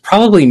almost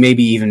probably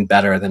maybe even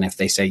better than if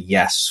they say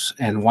yes.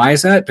 And why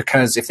is that?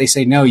 Because if they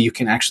say no, you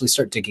can actually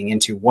start digging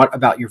into what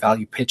about your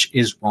value pitch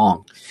is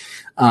wrong.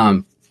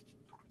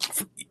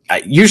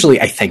 Usually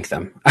I thank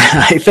them.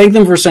 I thank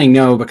them for saying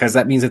no, because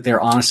that means that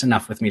they're honest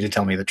enough with me to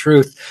tell me the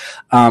truth.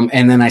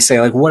 And then I say,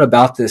 like, what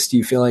about this do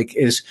you feel like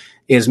is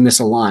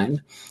misaligned?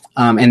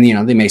 And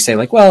they may say,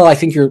 like, well, I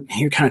think you're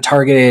kind of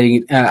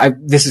targeting.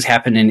 This has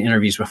happened in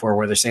interviews before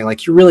where they're saying,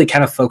 like, you're really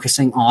kind of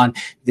focusing on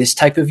this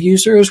type of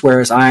users,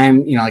 whereas I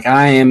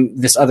am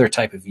this other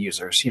type of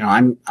users.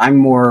 I'm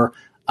more.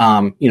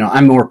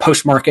 I'm more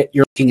post-market.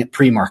 You're looking at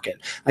pre-market.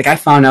 Like, I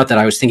found out that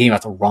I was thinking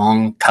about the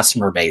wrong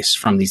customer base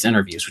from these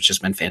interviews, which has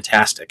been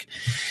fantastic.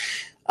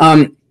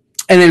 And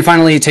then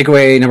finally,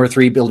 takeaway number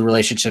 3, build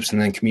relationships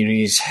and then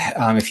communities.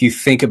 If you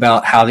think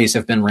about how these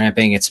have been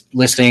ramping, it's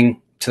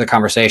listening to the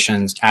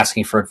conversations,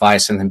 asking for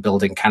advice, and then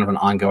building kind of an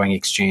ongoing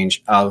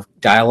exchange of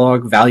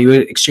dialogue. Value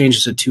exchange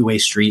is a two-way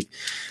street.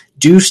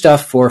 Do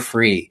stuff for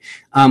free.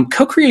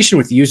 Co-creation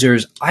with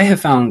users, I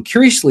have found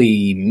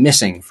curiously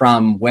missing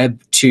from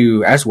Web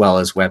 2 as well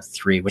as Web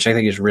 3, which I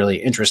think is really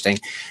interesting.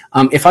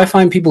 If I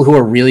find people who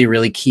are really,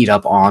 really keyed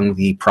up on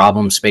the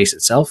problem space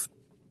itself,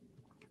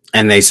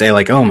 and they say,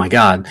 like, oh my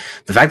God,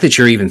 the fact that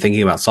you're even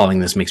thinking about solving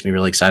this makes me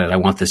really excited. I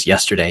want this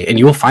yesterday. And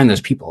you will find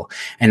those people.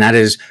 And that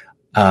is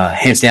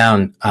hands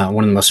down,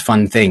 one of the most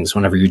fun things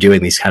whenever you're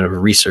doing these kind of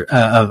research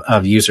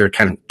of user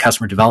kind of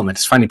customer development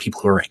is finding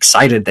people who are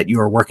excited that you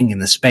are working in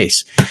this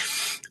space.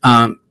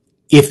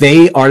 If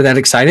they are that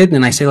excited,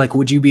 then I say, like,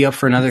 would you be up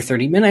for another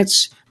 30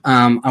 minutes?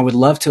 I would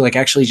love to, like,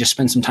 actually just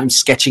spend some time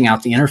sketching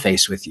out the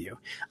interface with you.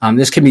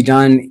 This can be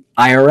done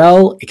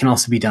IRL. It can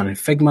also be done in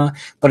Figma,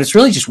 but it's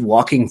really just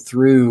walking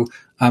through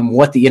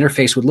what the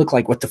interface would look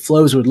like, what the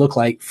flows would look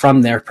like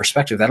from their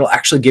perspective. That'll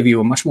actually give you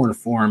a much more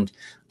informed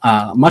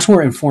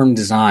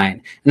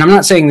design. And I'm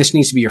not saying this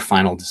needs to be your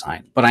final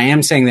design, but I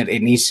am saying that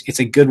it's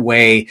a good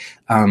way.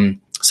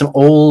 Some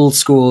old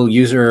school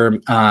user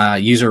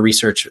UX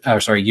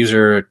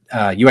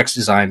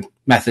design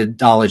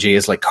methodology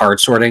is like card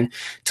sorting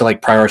to,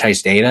 like,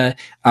 prioritize data.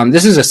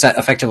 This is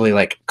effectively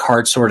like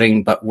card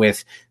sorting, but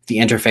with the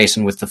interface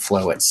and with the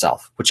flow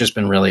itself, which is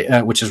really,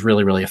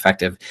 really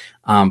effective.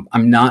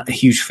 I'm not a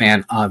huge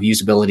fan of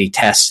usability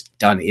tests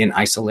done in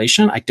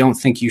isolation. I don't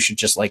think you should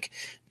just, like,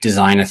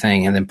 design a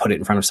thing and then put it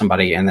in front of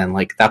somebody. And then,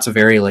 like, that's a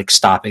very, like,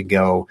 stop and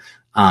go,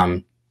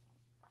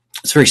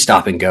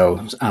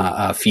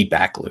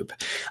 feedback loop.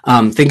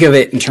 Think of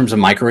it in terms of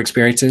micro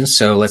experiences.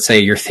 So let's say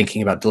you're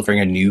thinking about delivering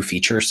a new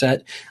feature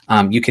set.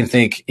 You can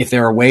think if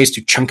there are ways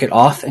to chunk it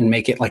off and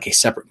make it like a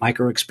separate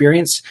micro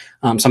experience,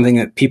 something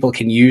that people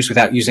can use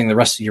without using the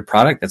rest of your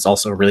product. That's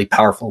also a really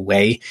powerful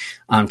way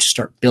to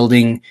start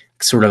building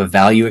sort of a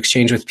value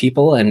exchange with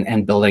people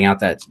and building out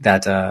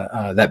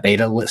that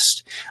beta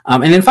list.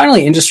 And then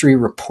finally, industry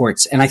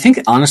reports. And I think,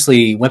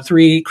 honestly,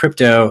 Web3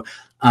 crypto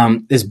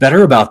is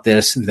better about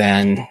this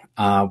than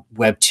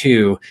Web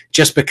 2,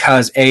 just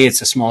because A,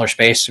 it's a smaller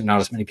space, so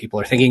not as many people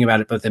are thinking about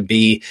it, but then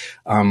B,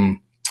 I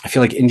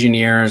feel like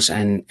engineers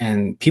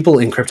and people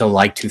in crypto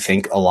like to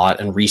think a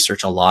lot and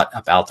research a lot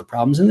about the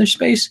problems in their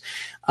space.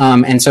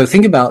 And so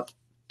think about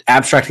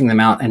abstracting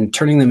them out and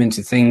turning them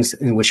into things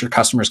in which your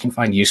customers can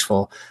find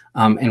useful,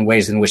 and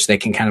ways in which they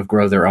can kind of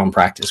grow their own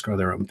practice, grow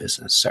their own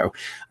business. So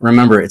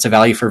remember, it's a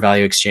value for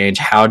value exchange.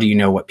 How do you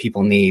know what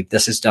people need?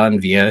 This is done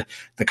via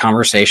the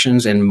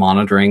conversations and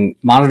monitoring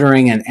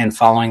and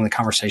following the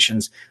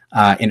conversations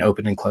in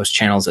open and closed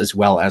channels, as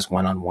well as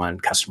one-on-one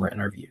customer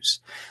interviews.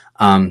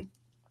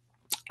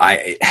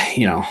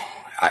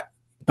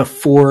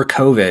 Before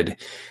COVID,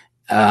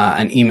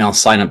 an email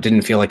sign up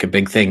didn't feel like a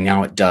big thing.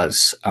 Now it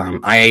does.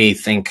 I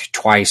think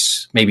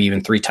twice, maybe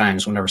even 3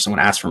 times whenever someone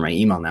asks for my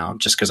email now,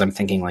 just because I'm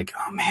thinking, like,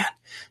 oh man,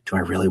 do I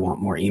really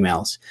want more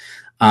emails?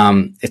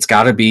 It's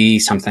got to be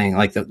something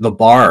like the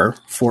bar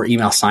for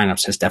email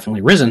signups has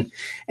definitely risen.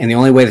 And the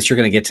only way that you're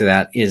going to get to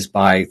that is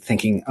by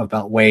thinking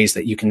about ways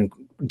that you can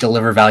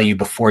deliver value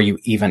before you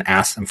even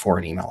ask them for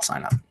an email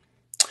sign up.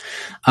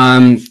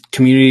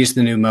 Communities,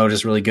 the new mode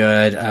is really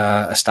good.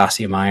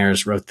 Astasia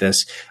Myers wrote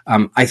this.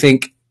 I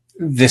think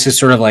this is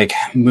sort of like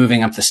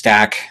moving up the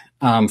stack.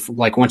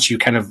 Like, once you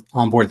kind of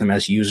onboard them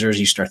as users,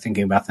 you start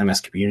thinking about them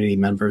as community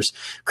members.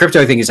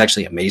 Crypto, I think, is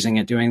actually amazing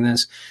at doing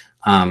this.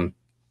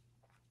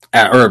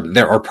 Or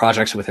there are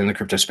projects within the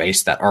crypto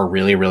space that are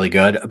really, really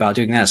good about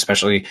doing that,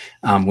 especially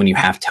when you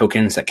have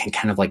tokens that can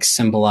kind of like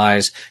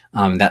symbolize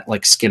that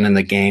like skin in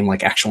the game,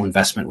 like actual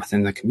investment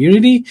within the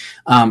community.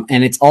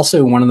 And it's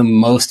also one of the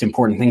most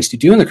important things to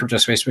do in the crypto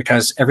space,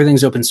 because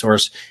everything's open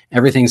source,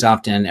 everything's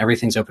opt-in,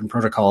 everything's open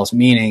protocols,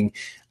 meaning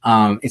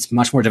it's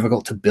much more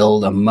difficult to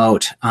build a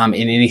moat in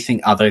anything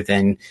other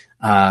than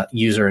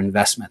user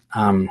investment.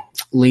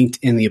 Linked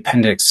in the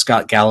appendix,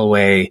 Scott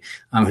Galloway,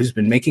 who's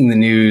been making the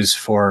news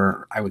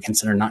for, I would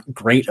consider, not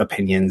great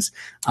opinions.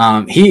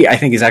 He, I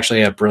think, is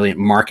actually a brilliant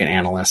market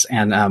analyst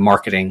and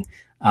marketing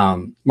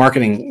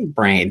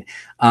brain.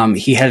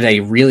 He had a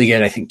really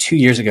good, I think 2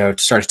 years ago,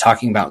 started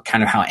talking about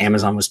kind of how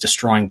Amazon was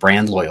destroying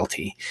brand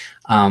loyalty.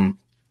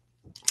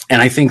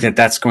 And I think that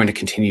that's going to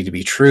continue to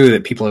be true,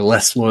 that people are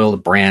less loyal to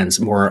brands,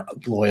 more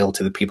loyal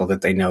to the people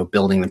that they know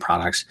building the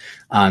products,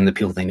 and the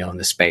people they know in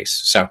the space.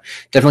 So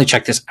definitely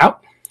check this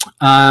out.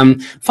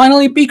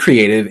 Finally, be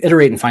creative,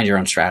 iterate, and find your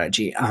own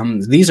strategy.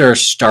 These are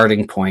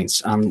starting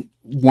points.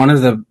 One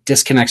of the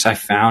disconnects I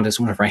found is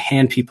whenever I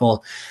hand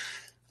people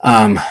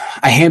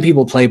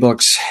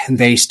playbooks,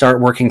 they start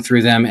working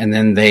through them, and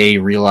then they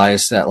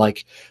realize that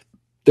like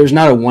there's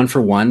not a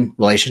one-for-one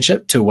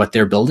relationship to what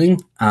they're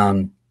building.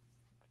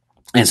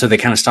 And so they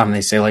kind of stop and they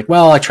say like,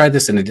 well, I tried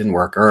this and it didn't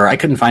work, or I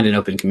couldn't find an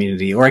open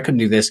community, or I couldn't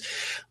do this.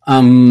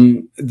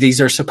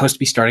 These are supposed to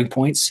be starting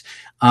points.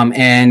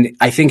 And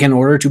I think in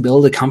order to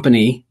build a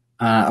company,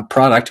 a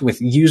product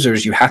with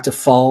users, you have to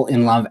fall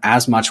in love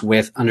as much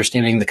with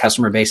understanding the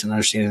customer base and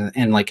understanding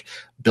and like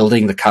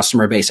building the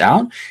customer base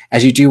out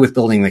as you do with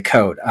building the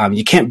code.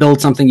 You can't build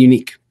something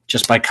unique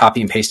just by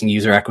copy and pasting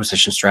user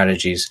acquisition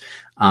strategies,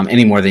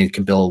 any more than you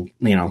can build,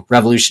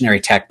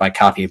 revolutionary tech by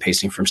copy and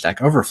pasting from Stack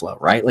Overflow,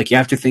 right? Like you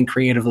have to think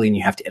creatively and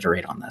you have to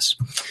iterate on this.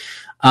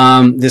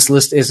 This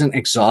list isn't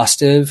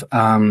exhaustive.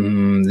 I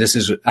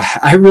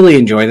really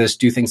enjoy this.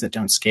 Do things that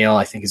don't scale,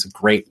 I think is a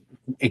great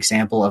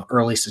example of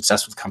early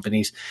successful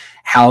companies,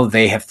 how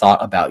they have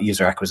thought about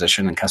user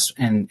acquisition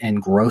and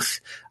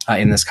growth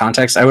in this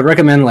context. I would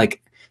recommend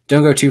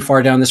don't go too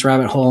far down this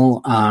rabbit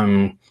hole,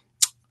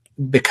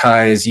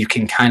 because you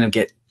can kind of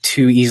get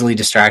too easily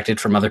distracted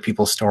from other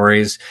people's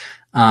stories.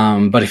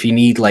 But if you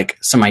need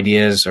some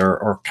ideas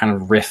or kind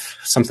of riff,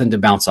 something to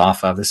bounce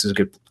off of, this is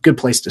a good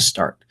place to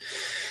start.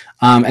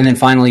 And then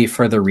finally,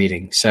 further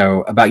reading.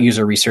 So about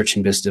user research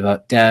and biz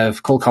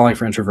dev, cold calling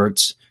for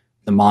introverts,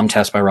 the mom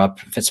test by Rob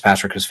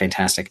Fitzpatrick was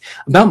fantastic.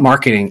 About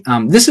marketing.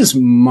 This is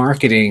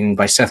Marketing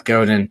by Seth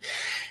Godin.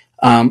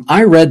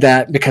 I read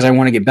that because I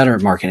want to get better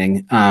at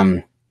marketing.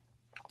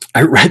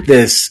 I read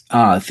this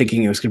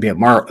thinking it was going to be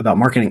about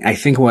marketing. I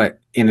think it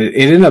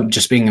ended up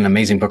just being an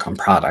amazing book on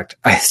product.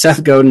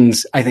 Seth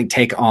Godin's, I think,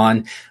 take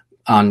on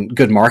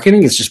good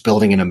marketing is just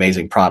building an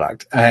amazing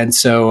product. And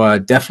so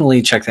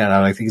definitely check that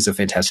out. I think it's a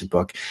fantastic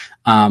book.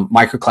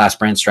 Microclass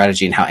Brand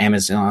Strategy and How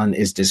Amazon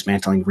is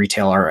Dismantling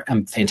Retail are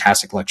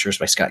fantastic lectures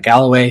by Scott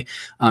Galloway.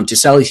 To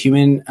Sell is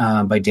Human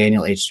by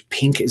Daniel H.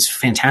 Pink is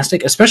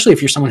fantastic, especially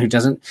if you're someone who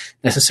doesn't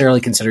necessarily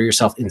consider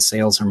yourself in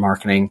sales or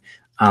marketing.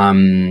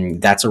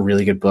 That's a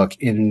really good book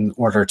in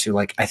order to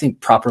I think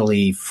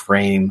properly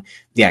frame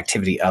the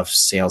activity of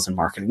sales and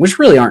marketing, which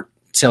really aren't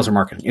sales or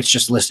marketing. It's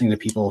just listening to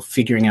people,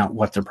 figuring out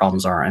what their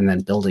problems are, and then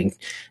building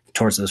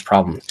towards those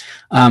problems.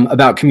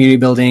 About community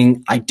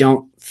building, I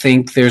don't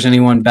think there's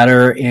anyone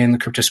better in the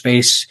crypto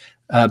space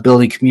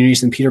building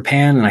communities than Peter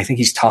Pan, and I think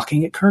he's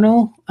talking at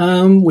Kernel,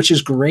 which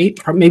is great.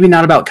 Maybe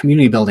not about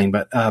community building,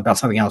 but about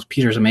something else.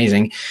 Peter's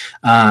amazing.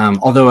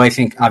 Although I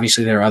think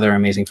obviously there are other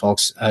amazing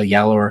folks.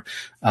 Yalor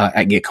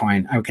at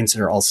Gitcoin, I would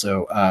consider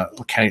also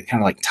kind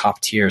of like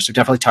top tier. So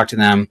definitely talk to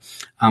them.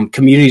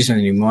 Communities in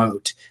the new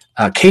moat.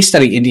 Case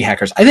study Indie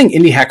Hackers. I think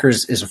Indie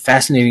Hackers is a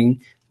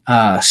fascinating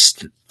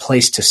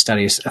place to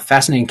study. It's a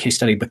fascinating case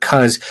study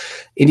because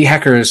Indie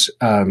Hackers,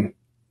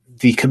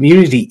 the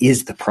community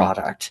is the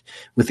product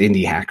with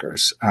Indie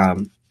Hackers.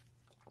 And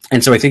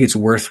so I think it's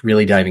worth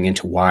really diving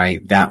into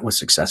why that was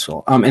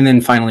successful. And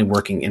then finally,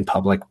 Working in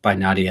Public by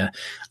Nadia,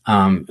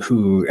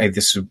 who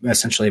this is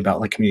essentially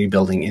about community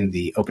building in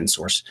the open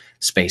source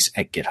space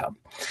at GitHub.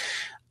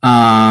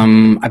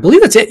 I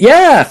believe that's it.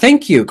 Yeah.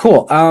 Thank you.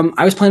 Cool.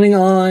 I was planning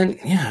on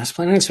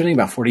spending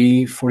about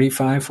 40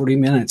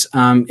 minutes.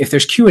 If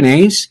there's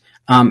Q&As,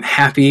 I'm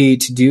happy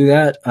to do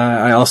that.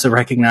 I also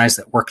recognize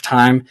that work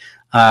time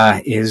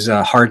is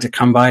hard to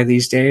come by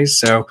these days.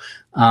 So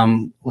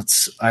I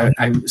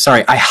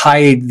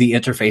hide the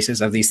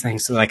interfaces of these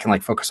things so that I can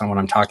focus on what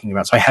I'm talking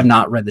about. So I have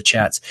not read the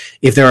chats.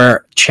 If there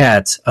are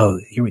chats,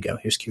 here we go.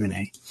 Here's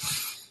Q&A.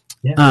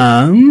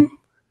 Yeah.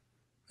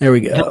 There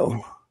we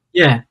go.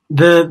 Yeah.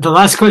 The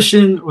last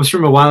question was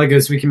from a while ago,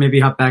 so we can maybe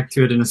hop back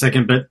to it in a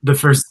second. But the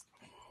first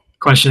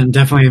question,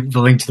 definitely the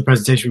link to the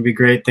presentation would be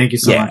great. Thank you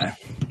so much.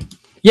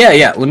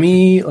 Yeah. Let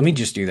me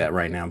just do that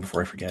right now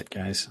before I forget,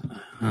 guys.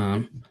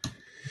 Cool,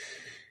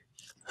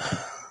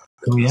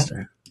 yeah.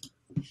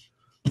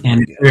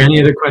 And if there are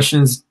any other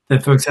questions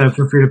that folks have,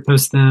 feel free to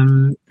post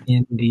them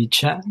in the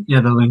chat. Yeah,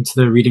 the link to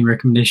the reading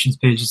recommendations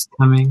page is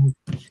coming.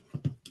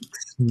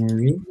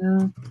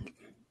 Marina.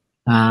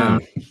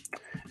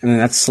 And then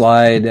that's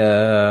slide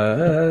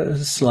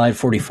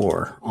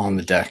 44 on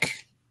the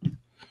deck.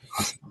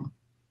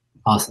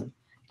 Awesome.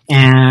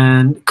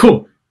 And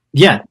cool.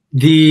 Yeah,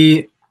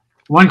 the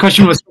one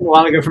question was from a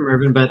while ago from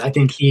Urban, but I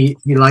think he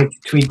liked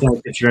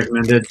TweetDeck that you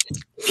recommended.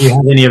 If you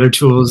have any other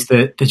tools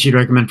that you'd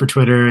recommend for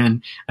Twitter,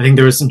 and I think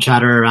there was some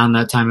chatter around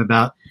that time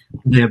about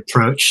the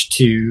approach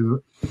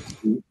to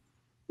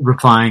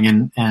replying,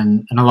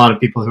 and a lot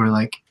of people who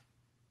are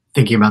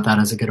thinking about that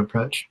as a good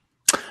approach.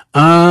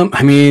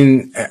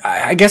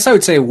 I guess I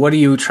would say, what are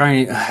you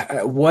trying?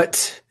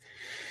 What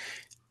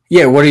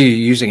are you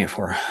using it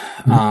for?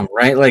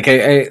 Right?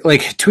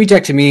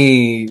 TweetDeck to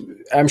me,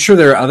 I'm sure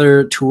there are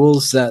other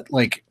tools that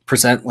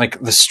present like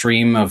the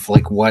stream of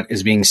like what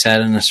is being said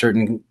in a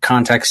certain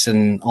context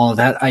and all of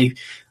that,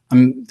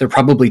 they're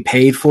probably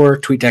paid for.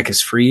 TweetDeck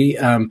is free.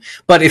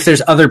 But if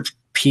there's other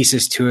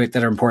pieces to it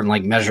that are important,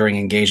 like measuring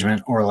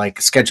engagement or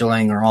like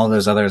scheduling or all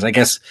those others, I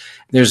guess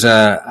there's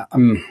I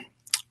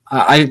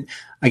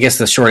guess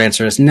the short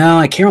answer is no,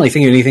 I can't really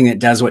think of anything that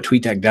does what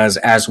TweetDeck does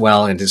as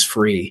well and is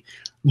free.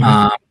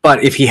 Mm-hmm.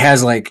 But if he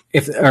has like,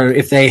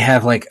 if they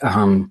have like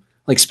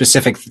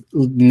specific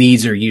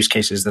needs or use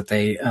cases that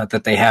they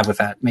have with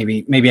that,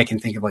 maybe I can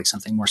think of like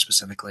something more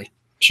specifically.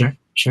 Sure.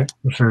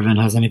 If Irvin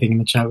has anything in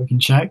the chat, we can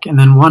check. And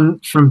then one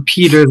from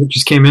Peter that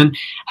just came in.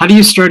 How do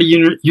you start a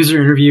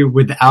user interview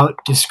without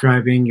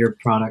describing your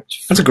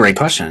product? That's a great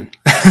question.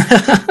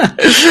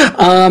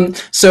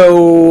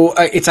 So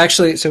it's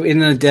actually, so in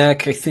the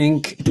deck, I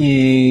think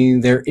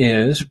there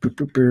is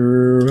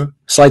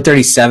slide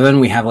 37.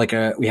 We have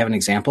an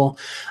example.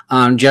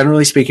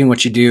 Generally speaking,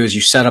 what you do is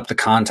you set up the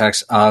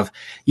context of,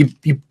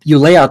 you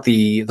lay out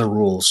the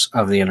rules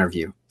of the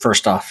interview.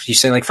 First off, you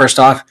say like, first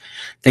off,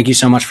 thank you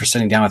so much for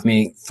sitting down with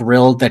me.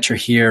 Thrilled that you're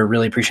here.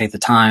 Really appreciate the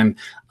time.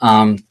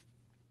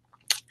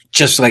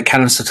 Just like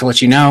kind of so to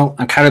let you know,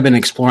 I've kind of been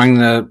exploring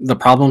the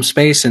problem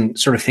space and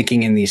sort of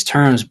thinking in these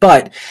terms,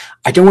 but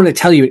I don't want to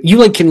tell you,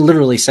 like can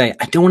literally say,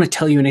 I don't want to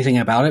tell you anything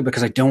about it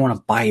because I don't want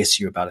to bias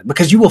you about it,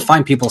 because you will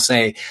find people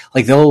say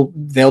like, they'll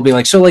be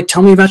like, so like,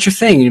 tell me about your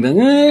thing. And you'll be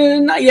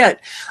like, not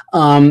yet.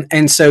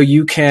 And so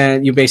you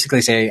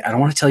basically say, I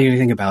don't want to tell you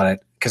anything about it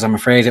because I'm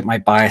afraid it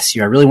might bias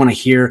you. I really want to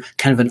hear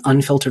kind of an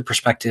unfiltered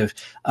perspective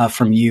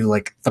from you,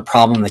 like the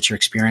problem that you're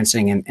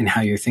experiencing and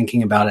how you're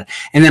thinking about it.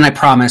 And then I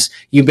promise,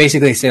 you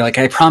basically say like,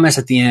 I promise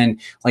at the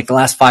end, like the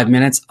last 5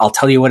 minutes, I'll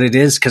tell you what it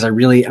is because I'm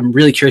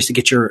really curious to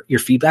get your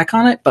feedback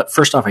on it. But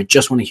first off, I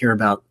just want to hear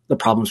about the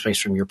problem space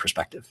from your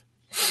perspective.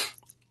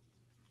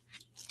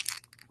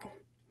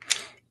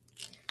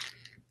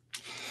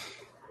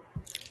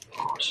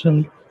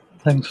 Awesome.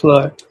 Thanks a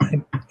lot.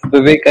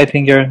 Vivek, I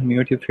think you're on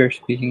mute if you're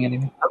speaking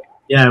anyway.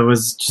 Yeah, I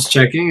was just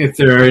checking if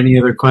there are any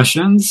other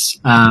questions.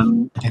 I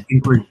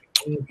think we're...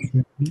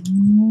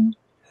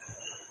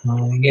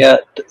 Yeah,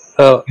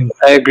 I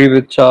agree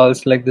with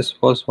Charles. Like,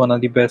 this was one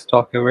of the best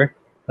talk ever.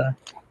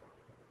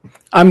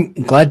 I'm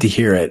glad to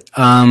hear it.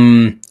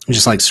 I'm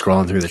just like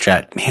scrolling through the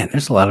chat. Man,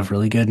 there's a lot of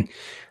really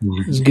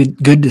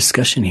good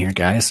discussion here,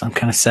 guys. I'm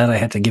kind of sad I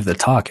had to give the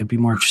talk. It'd be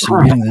more interesting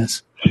reading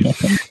this.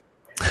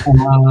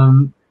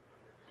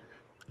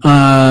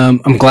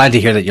 I'm glad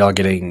to hear that y'all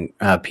getting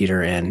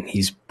Peter in.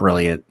 He's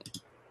brilliant.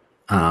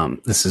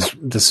 This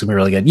is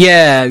really good.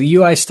 Yeah,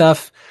 UI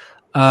stuff.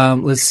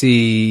 Let's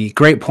see.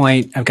 Great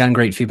point. I've gotten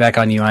great feedback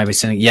on UI by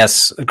sending.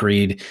 Yes,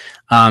 agreed.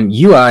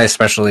 UI,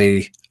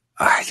 especially,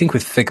 I think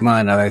with Figma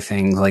and other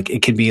things, like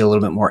it could be a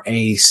little bit more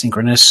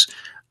asynchronous.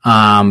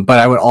 But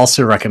I would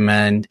also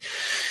recommend,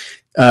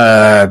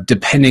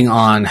 depending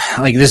on,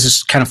 like, this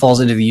is kind of falls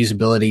into the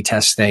usability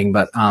test thing,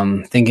 but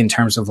think in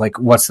terms of like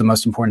what's the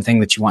most important thing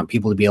that you want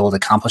people to be able to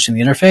accomplish in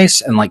the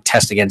interface, and like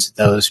test against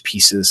those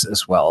pieces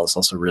as well is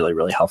also really,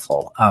 really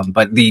helpful.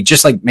 But the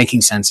just like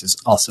making sense is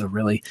also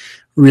really,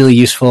 really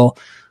useful.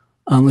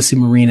 Let's see,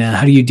 Marina,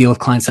 how do you deal with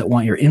clients that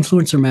want your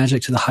influencer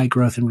magic to the high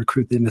growth and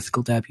recruit the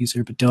Mythical DApp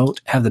user, but don't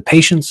have the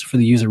patience for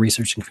the user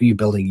research and community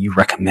building you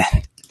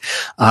recommend?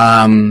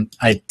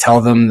 I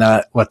tell them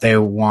that what they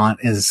want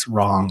is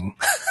wrong.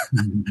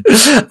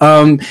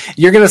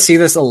 You're going to see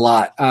this a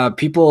lot.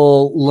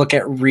 People look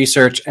at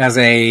research as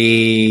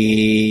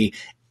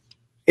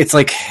it's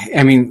like,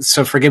 I mean,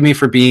 so forgive me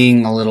for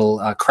being a little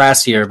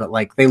crass here, but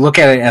like they look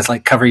at it as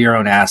like cover your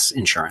own ass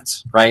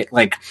insurance, right?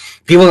 Like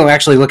people don't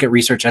actually look at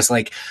research as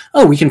like,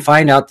 oh, we can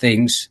find out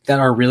things that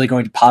are really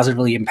going to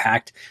positively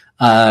impact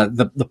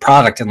the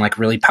product in like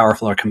really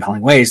powerful or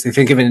compelling ways. They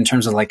think of it in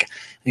terms of like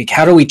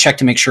how do we check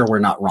to make sure we're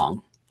not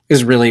wrong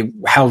is really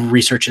how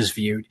research is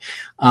viewed.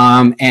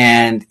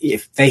 And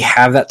if they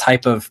have that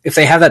type of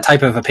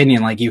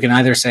opinion, like you can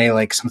either say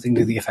like something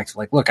to the effect of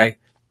like, look,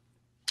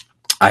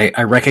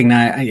 I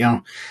recognize,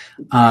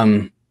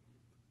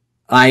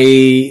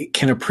 I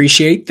can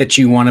appreciate that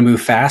you want to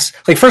move fast.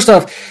 Like first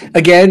off,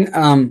 again,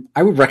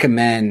 I would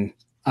recommend,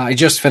 I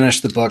just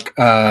finished the book,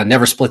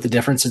 Never Split the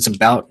Difference. It's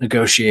about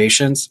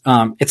negotiations.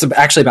 It's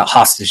actually about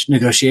hostage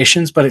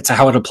negotiations, but it's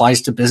how it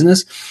applies to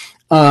business.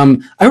 I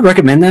would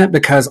recommend that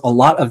because a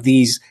lot of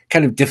these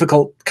kind of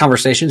difficult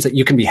conversations that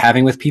you can be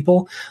having with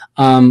people,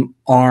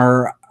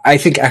 are, I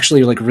think,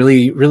 actually like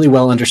really, really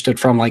well understood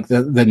from like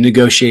the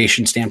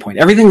negotiation standpoint.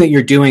 Everything that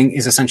you're doing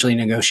is essentially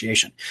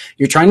negotiation.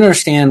 You're trying to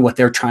understand what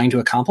they're trying to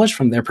accomplish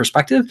from their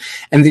perspective.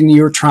 And then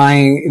you're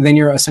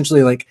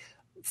essentially like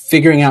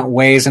figuring out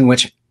ways in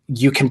which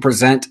you can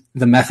present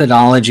the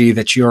methodology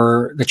that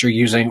you're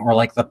using, or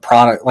like the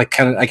product, like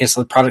kind of, I guess,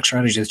 the product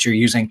strategy that you're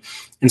using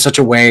in such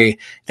a way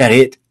that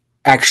it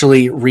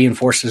actually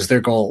reinforces their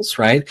goals,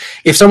 right?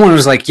 If someone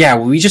was like, yeah,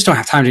 well, we just don't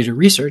have time to do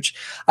research,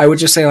 I would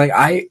just say like,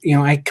 I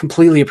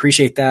completely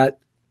appreciate that.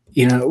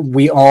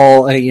 We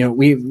all, I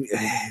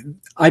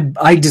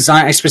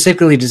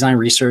specifically design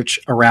research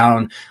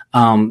around,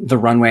 the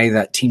runway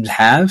that teams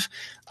have.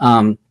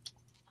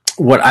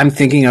 what I'm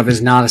thinking of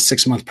is not a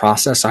 6-month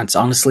process. It's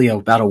honestly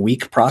about a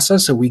week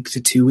process, a week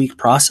to 2 week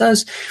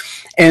process.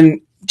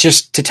 And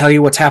just to tell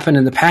you what's happened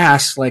in the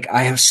past, like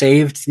I have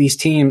saved these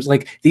teams,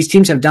 like these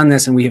teams have done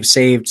this and we have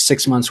saved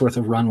 6 months worth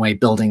of runway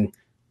building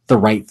the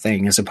right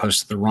thing as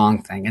opposed to the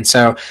wrong thing. And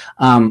so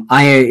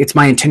it's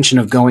my intention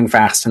of going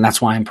fast. And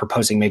that's why I'm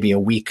proposing maybe a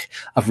week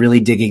of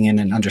really digging in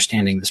and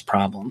understanding this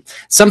problem.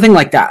 Something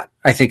like that,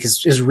 I think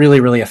is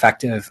really, really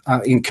effective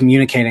in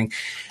communicating.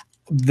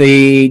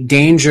 The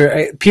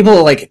danger,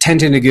 people like tend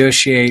to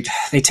negotiate,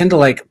 they tend to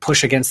like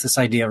push against this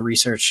idea of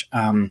research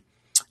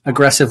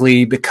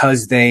aggressively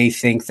because they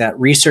think that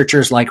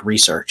researchers like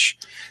research.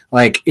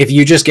 Like if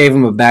you just gave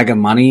them a bag of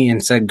money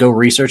and said, go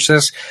research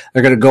this,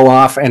 they're going to go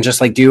off and just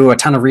like do a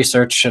ton of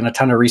research and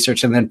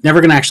then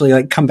never going to actually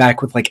like come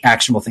back with like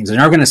actionable things. They're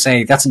never going to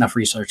say that's enough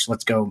research.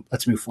 Let's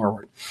move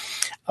forward.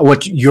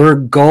 What your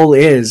goal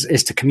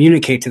is to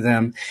communicate to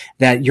them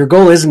that your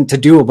goal isn't to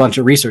do a bunch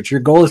of research. Your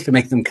goal is to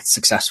make them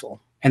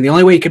successful. And the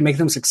only way you can make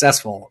them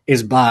successful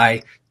is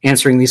by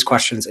answering these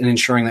questions and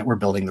ensuring that we're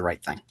building the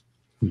right thing.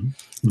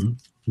 Mm-hmm.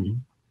 Mm-hmm.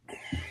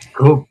 Mm-hmm.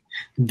 Cool.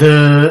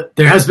 There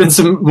has been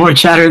some more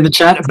chatter in the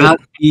chat about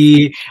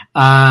the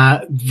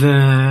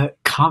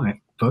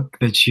comic book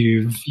that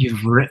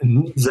you've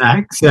written,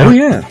 Zach. So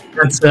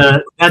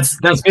that's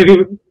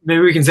maybe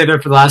we can say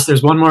that for last.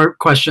 There's one more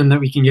question that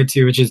we can get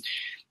to, which is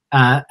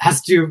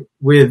has to do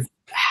with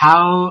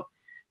how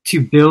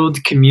to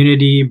build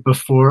community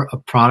before a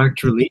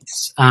product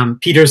release.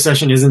 Peter's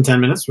session is in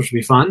 10 minutes, which will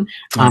be fun.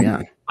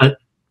 But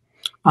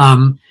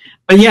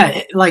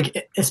yeah,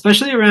 like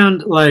especially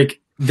around like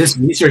this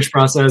research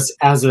process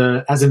as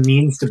a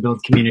means to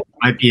build community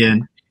might be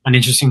an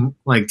interesting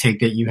like take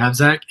that you have,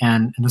 Zach,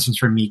 and this one's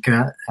from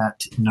Mika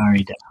at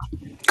Nari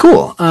Down.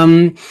 Cool.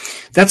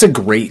 That's a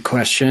great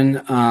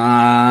question.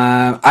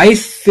 I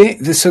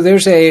think so.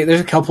 There's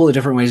a couple of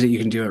different ways that you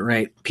can do it,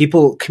 right?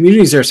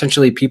 Communities are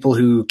essentially people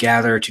who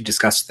gather to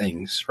discuss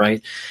things,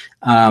 right?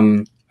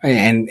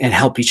 And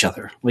help each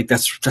other. Like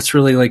that's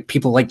really like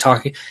people like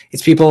talking.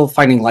 It's people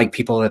finding like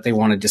people that they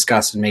want to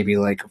discuss and maybe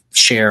like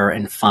share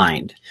and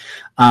find.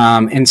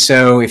 And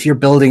so if you're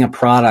building a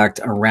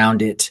product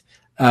around it,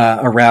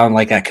 around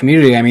like a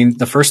community, I mean,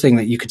 the first thing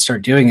that you could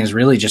start doing is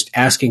really just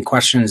asking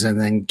questions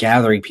and then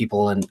gathering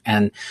people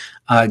and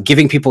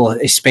giving people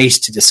a space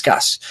to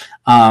discuss.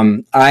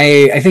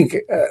 I think,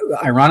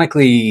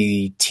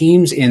 ironically,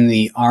 teams in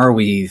the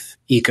Arweave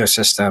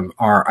ecosystem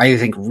are, I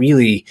think,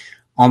 really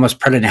almost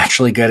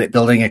preternaturally good at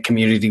building a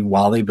community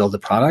while they build the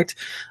product.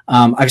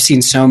 I've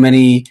seen so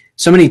many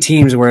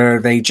teams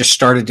where they just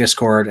start a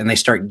Discord and they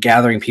start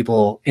gathering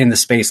people in the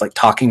space, like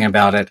talking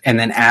about it. And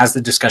then as the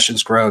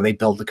discussions grow, they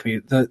build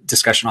the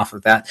discussion off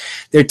of that.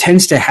 There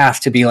tends to have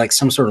to be like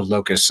some sort of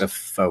locus of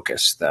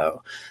focus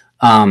though.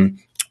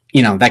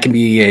 That can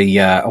be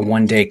a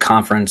 1-day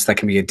conference. That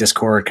can be a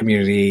Discord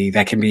community.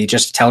 That can be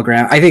just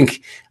Telegram. I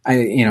think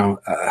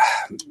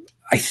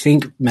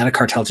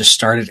Metacartel just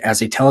started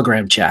as a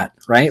Telegram chat,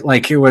 right?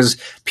 Like it was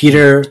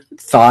Peter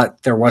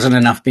thought there wasn't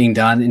enough being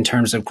done in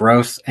terms of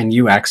growth and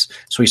UX.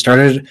 So he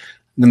started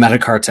the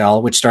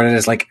Metacartel, which started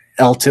as like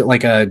L2,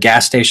 like a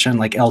gas station,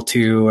 like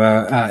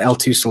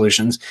L2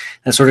 solutions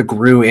that sort of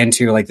grew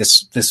into like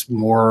this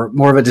more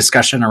of a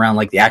discussion around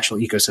like the actual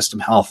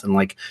ecosystem health and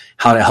like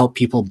how to help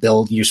people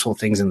build useful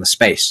things in the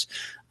space.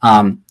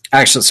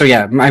 Actually, so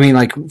yeah, I mean,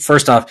 like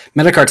first off,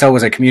 Metacartel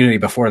was a community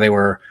before they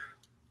were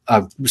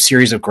a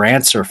series of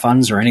grants or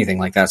funds or anything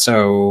like that.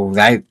 So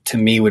that to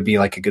me would be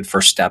like a good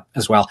first step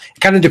as well. It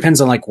kind of depends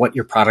on like what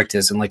your product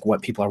is and like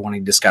what people are wanting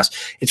to discuss.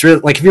 It's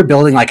really like if you're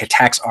building like a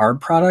tax arb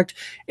product,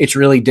 it's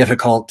really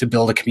difficult to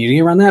build a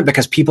community around that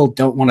because people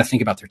don't want to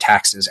think about their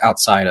taxes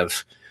outside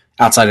of,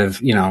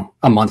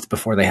 a month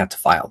before they have to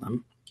file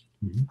them.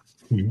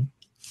 Mm-hmm.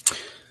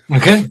 Mm-hmm.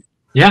 Okay.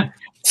 Yeah.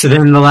 So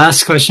then the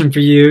last question for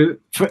you,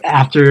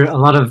 after a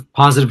lot of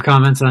positive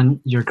comments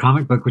on your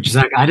comic book, which is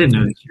like, I didn't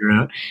know that you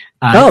wrote.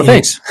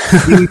 Thanks.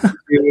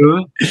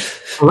 You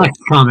collect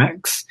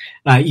comics.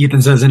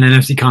 Ethan says an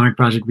NFT comic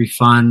project would be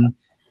fun.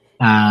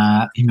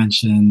 He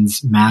mentions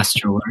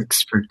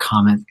Masterworks for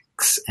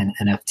comics and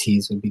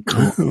NFTs would be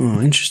cool.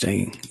 Oh,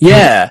 interesting.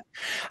 Yeah.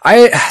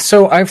 I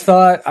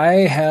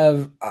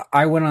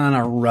went on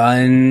a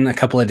run a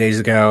couple of days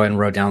ago and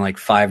wrote down like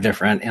 5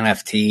 different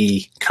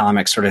NFT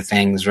comic sort of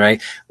things,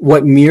 right?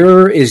 What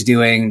Mirror is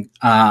doing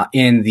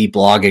in the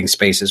blogging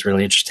space is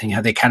really interesting.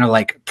 How they kind of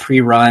like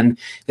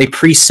they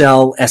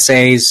pre-sell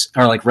essays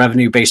or like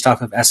revenue based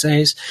off of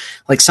essays.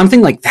 Like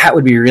something like that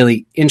would be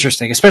really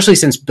interesting, especially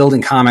since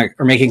building comic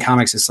or making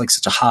comics is like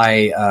such a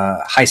high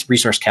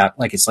resource cap.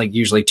 Like it's like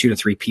usually 2 to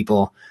 3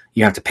 people.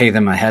 You have to pay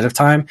them ahead of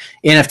time.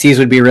 NFTs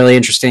would be really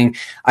interesting.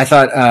 I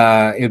thought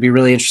it would be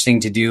really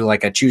interesting to do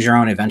like a choose your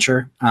own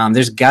adventure.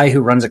 There's a guy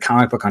who runs a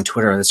comic book on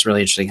Twitter that's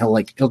really interesting.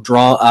 He'll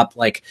draw up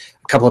like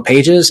a couple of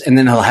pages, and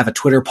then he'll have a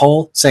Twitter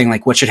poll saying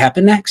like what should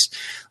happen next.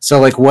 So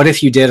like, what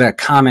if you did a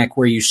comic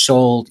where you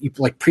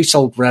like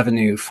pre-sold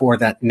revenue for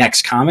that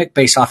next comic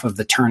based off of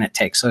the turn it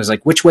takes? So I was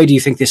like, which way do you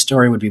think this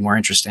story would be more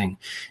interesting?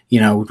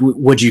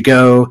 Would you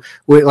go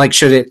like,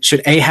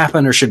 should A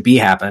happen or should B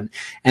happen?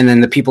 And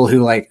then the people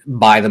who like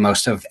buy the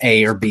most of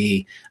A or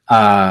B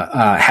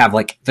have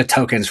like the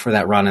tokens for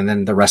that run, and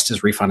then the rest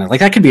is refunded.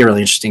 Like that could be a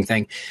really interesting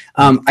thing.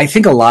 I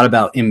think a lot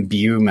about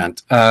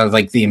imbuement,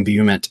 like the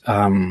imbuement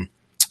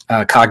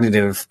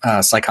cognitive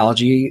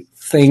psychology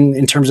thing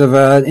in terms of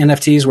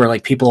NFTs, where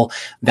like people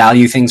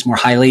value things more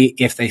highly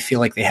if they feel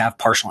like they have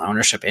partial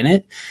ownership in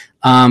it.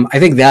 I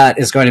think that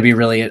is going to be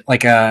really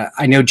like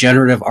I know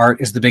generative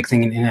art is the big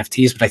thing in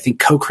NFTs, but I think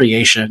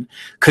co-creation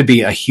could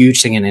be a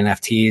huge thing in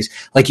NFTs.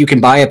 Like you can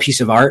buy a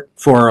piece of art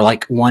for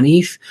like 1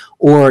 ETH,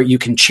 or you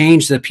can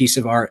change the piece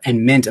of art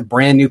and mint a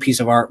brand new piece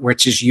of art,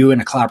 which is you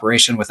in a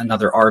collaboration with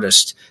another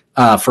artist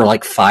for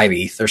like 5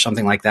 ETH or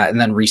something like that, and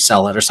then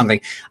resell it or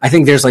something. I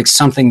think there's like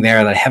something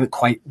there that I haven't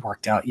quite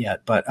worked out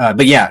yet, but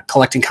yeah,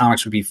 collecting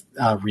comics would be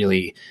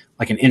really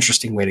like an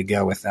interesting way to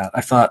go with that.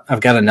 I thought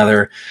I've got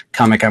another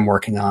comic I'm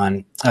working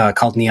on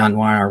called Neon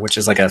Noir, which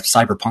is like a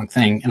cyberpunk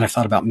thing, and I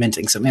thought about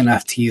minting some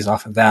NFTs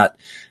off of that.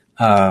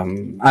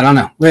 I don't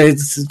know.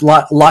 It's a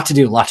lot to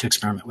do, a lot to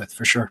experiment with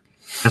for sure.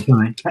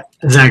 Definitely.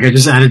 Zach, I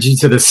just added you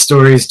to the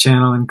stories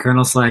channel in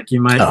Kernel Slack.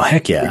 You might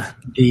heck yeah,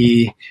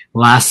 the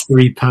last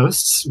 3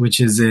 posts, which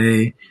is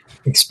a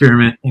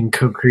experiment in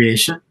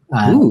co-creation.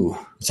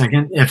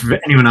 Second, if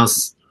anyone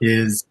else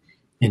is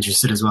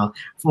interested as well.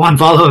 One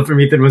follow-up from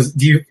Ethan was,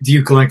 do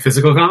you collect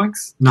physical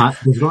comics, not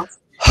digital?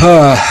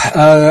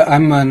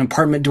 I'm an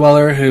apartment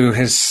dweller who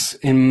has,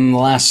 in the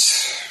last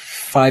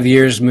 5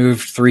 years,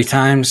 moved 3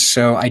 times,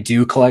 so I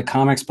do collect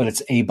comics, but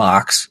it's a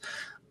box.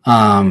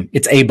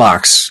 It's a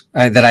box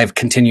that I've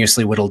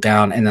continuously whittled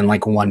down, and then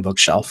like 1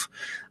 bookshelf.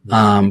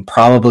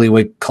 Probably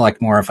would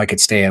collect more if I could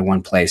stay at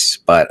one place,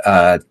 but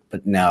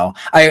no.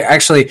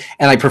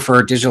 I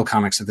prefer digital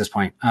comics at this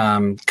point.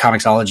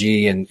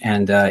 Comixology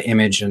and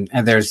Image and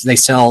they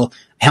sell,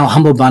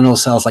 Humble Bundle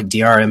sells like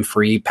DRM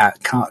free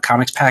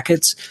comics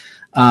packets.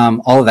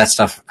 All of that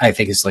stuff I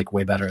think is like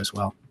way better as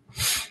well.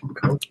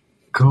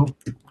 Cool.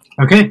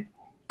 Okay,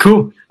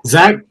 cool.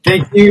 Zach,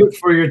 thank you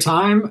for your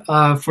time,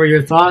 for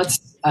your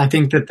thoughts. I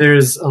think that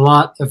there's a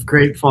lot of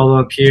great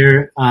follow-up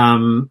here.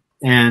 And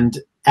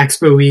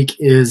Expo Week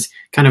is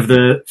kind of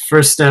the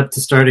first step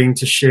to starting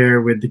to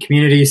share with the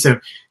community. So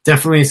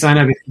definitely sign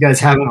up if you guys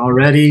haven't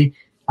already.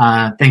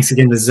 Thanks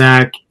again to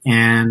Zach,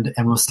 and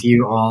we'll see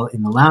you all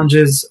in the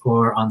lounges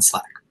or on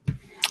Slack.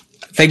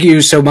 Thank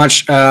you so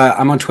much.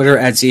 I'm on Twitter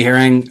at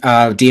zherring.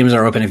 DMs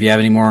are open if you have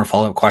any more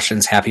follow-up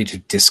questions. Happy to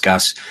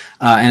discuss.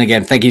 And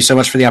again, thank you so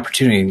much for the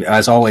opportunity.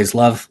 As always,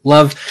 love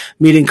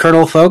meeting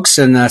Kernel folks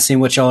and seeing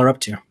what y'all are up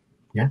to.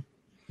 Yeah,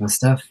 good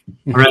stuff.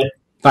 All right.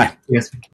 Bye. Yes.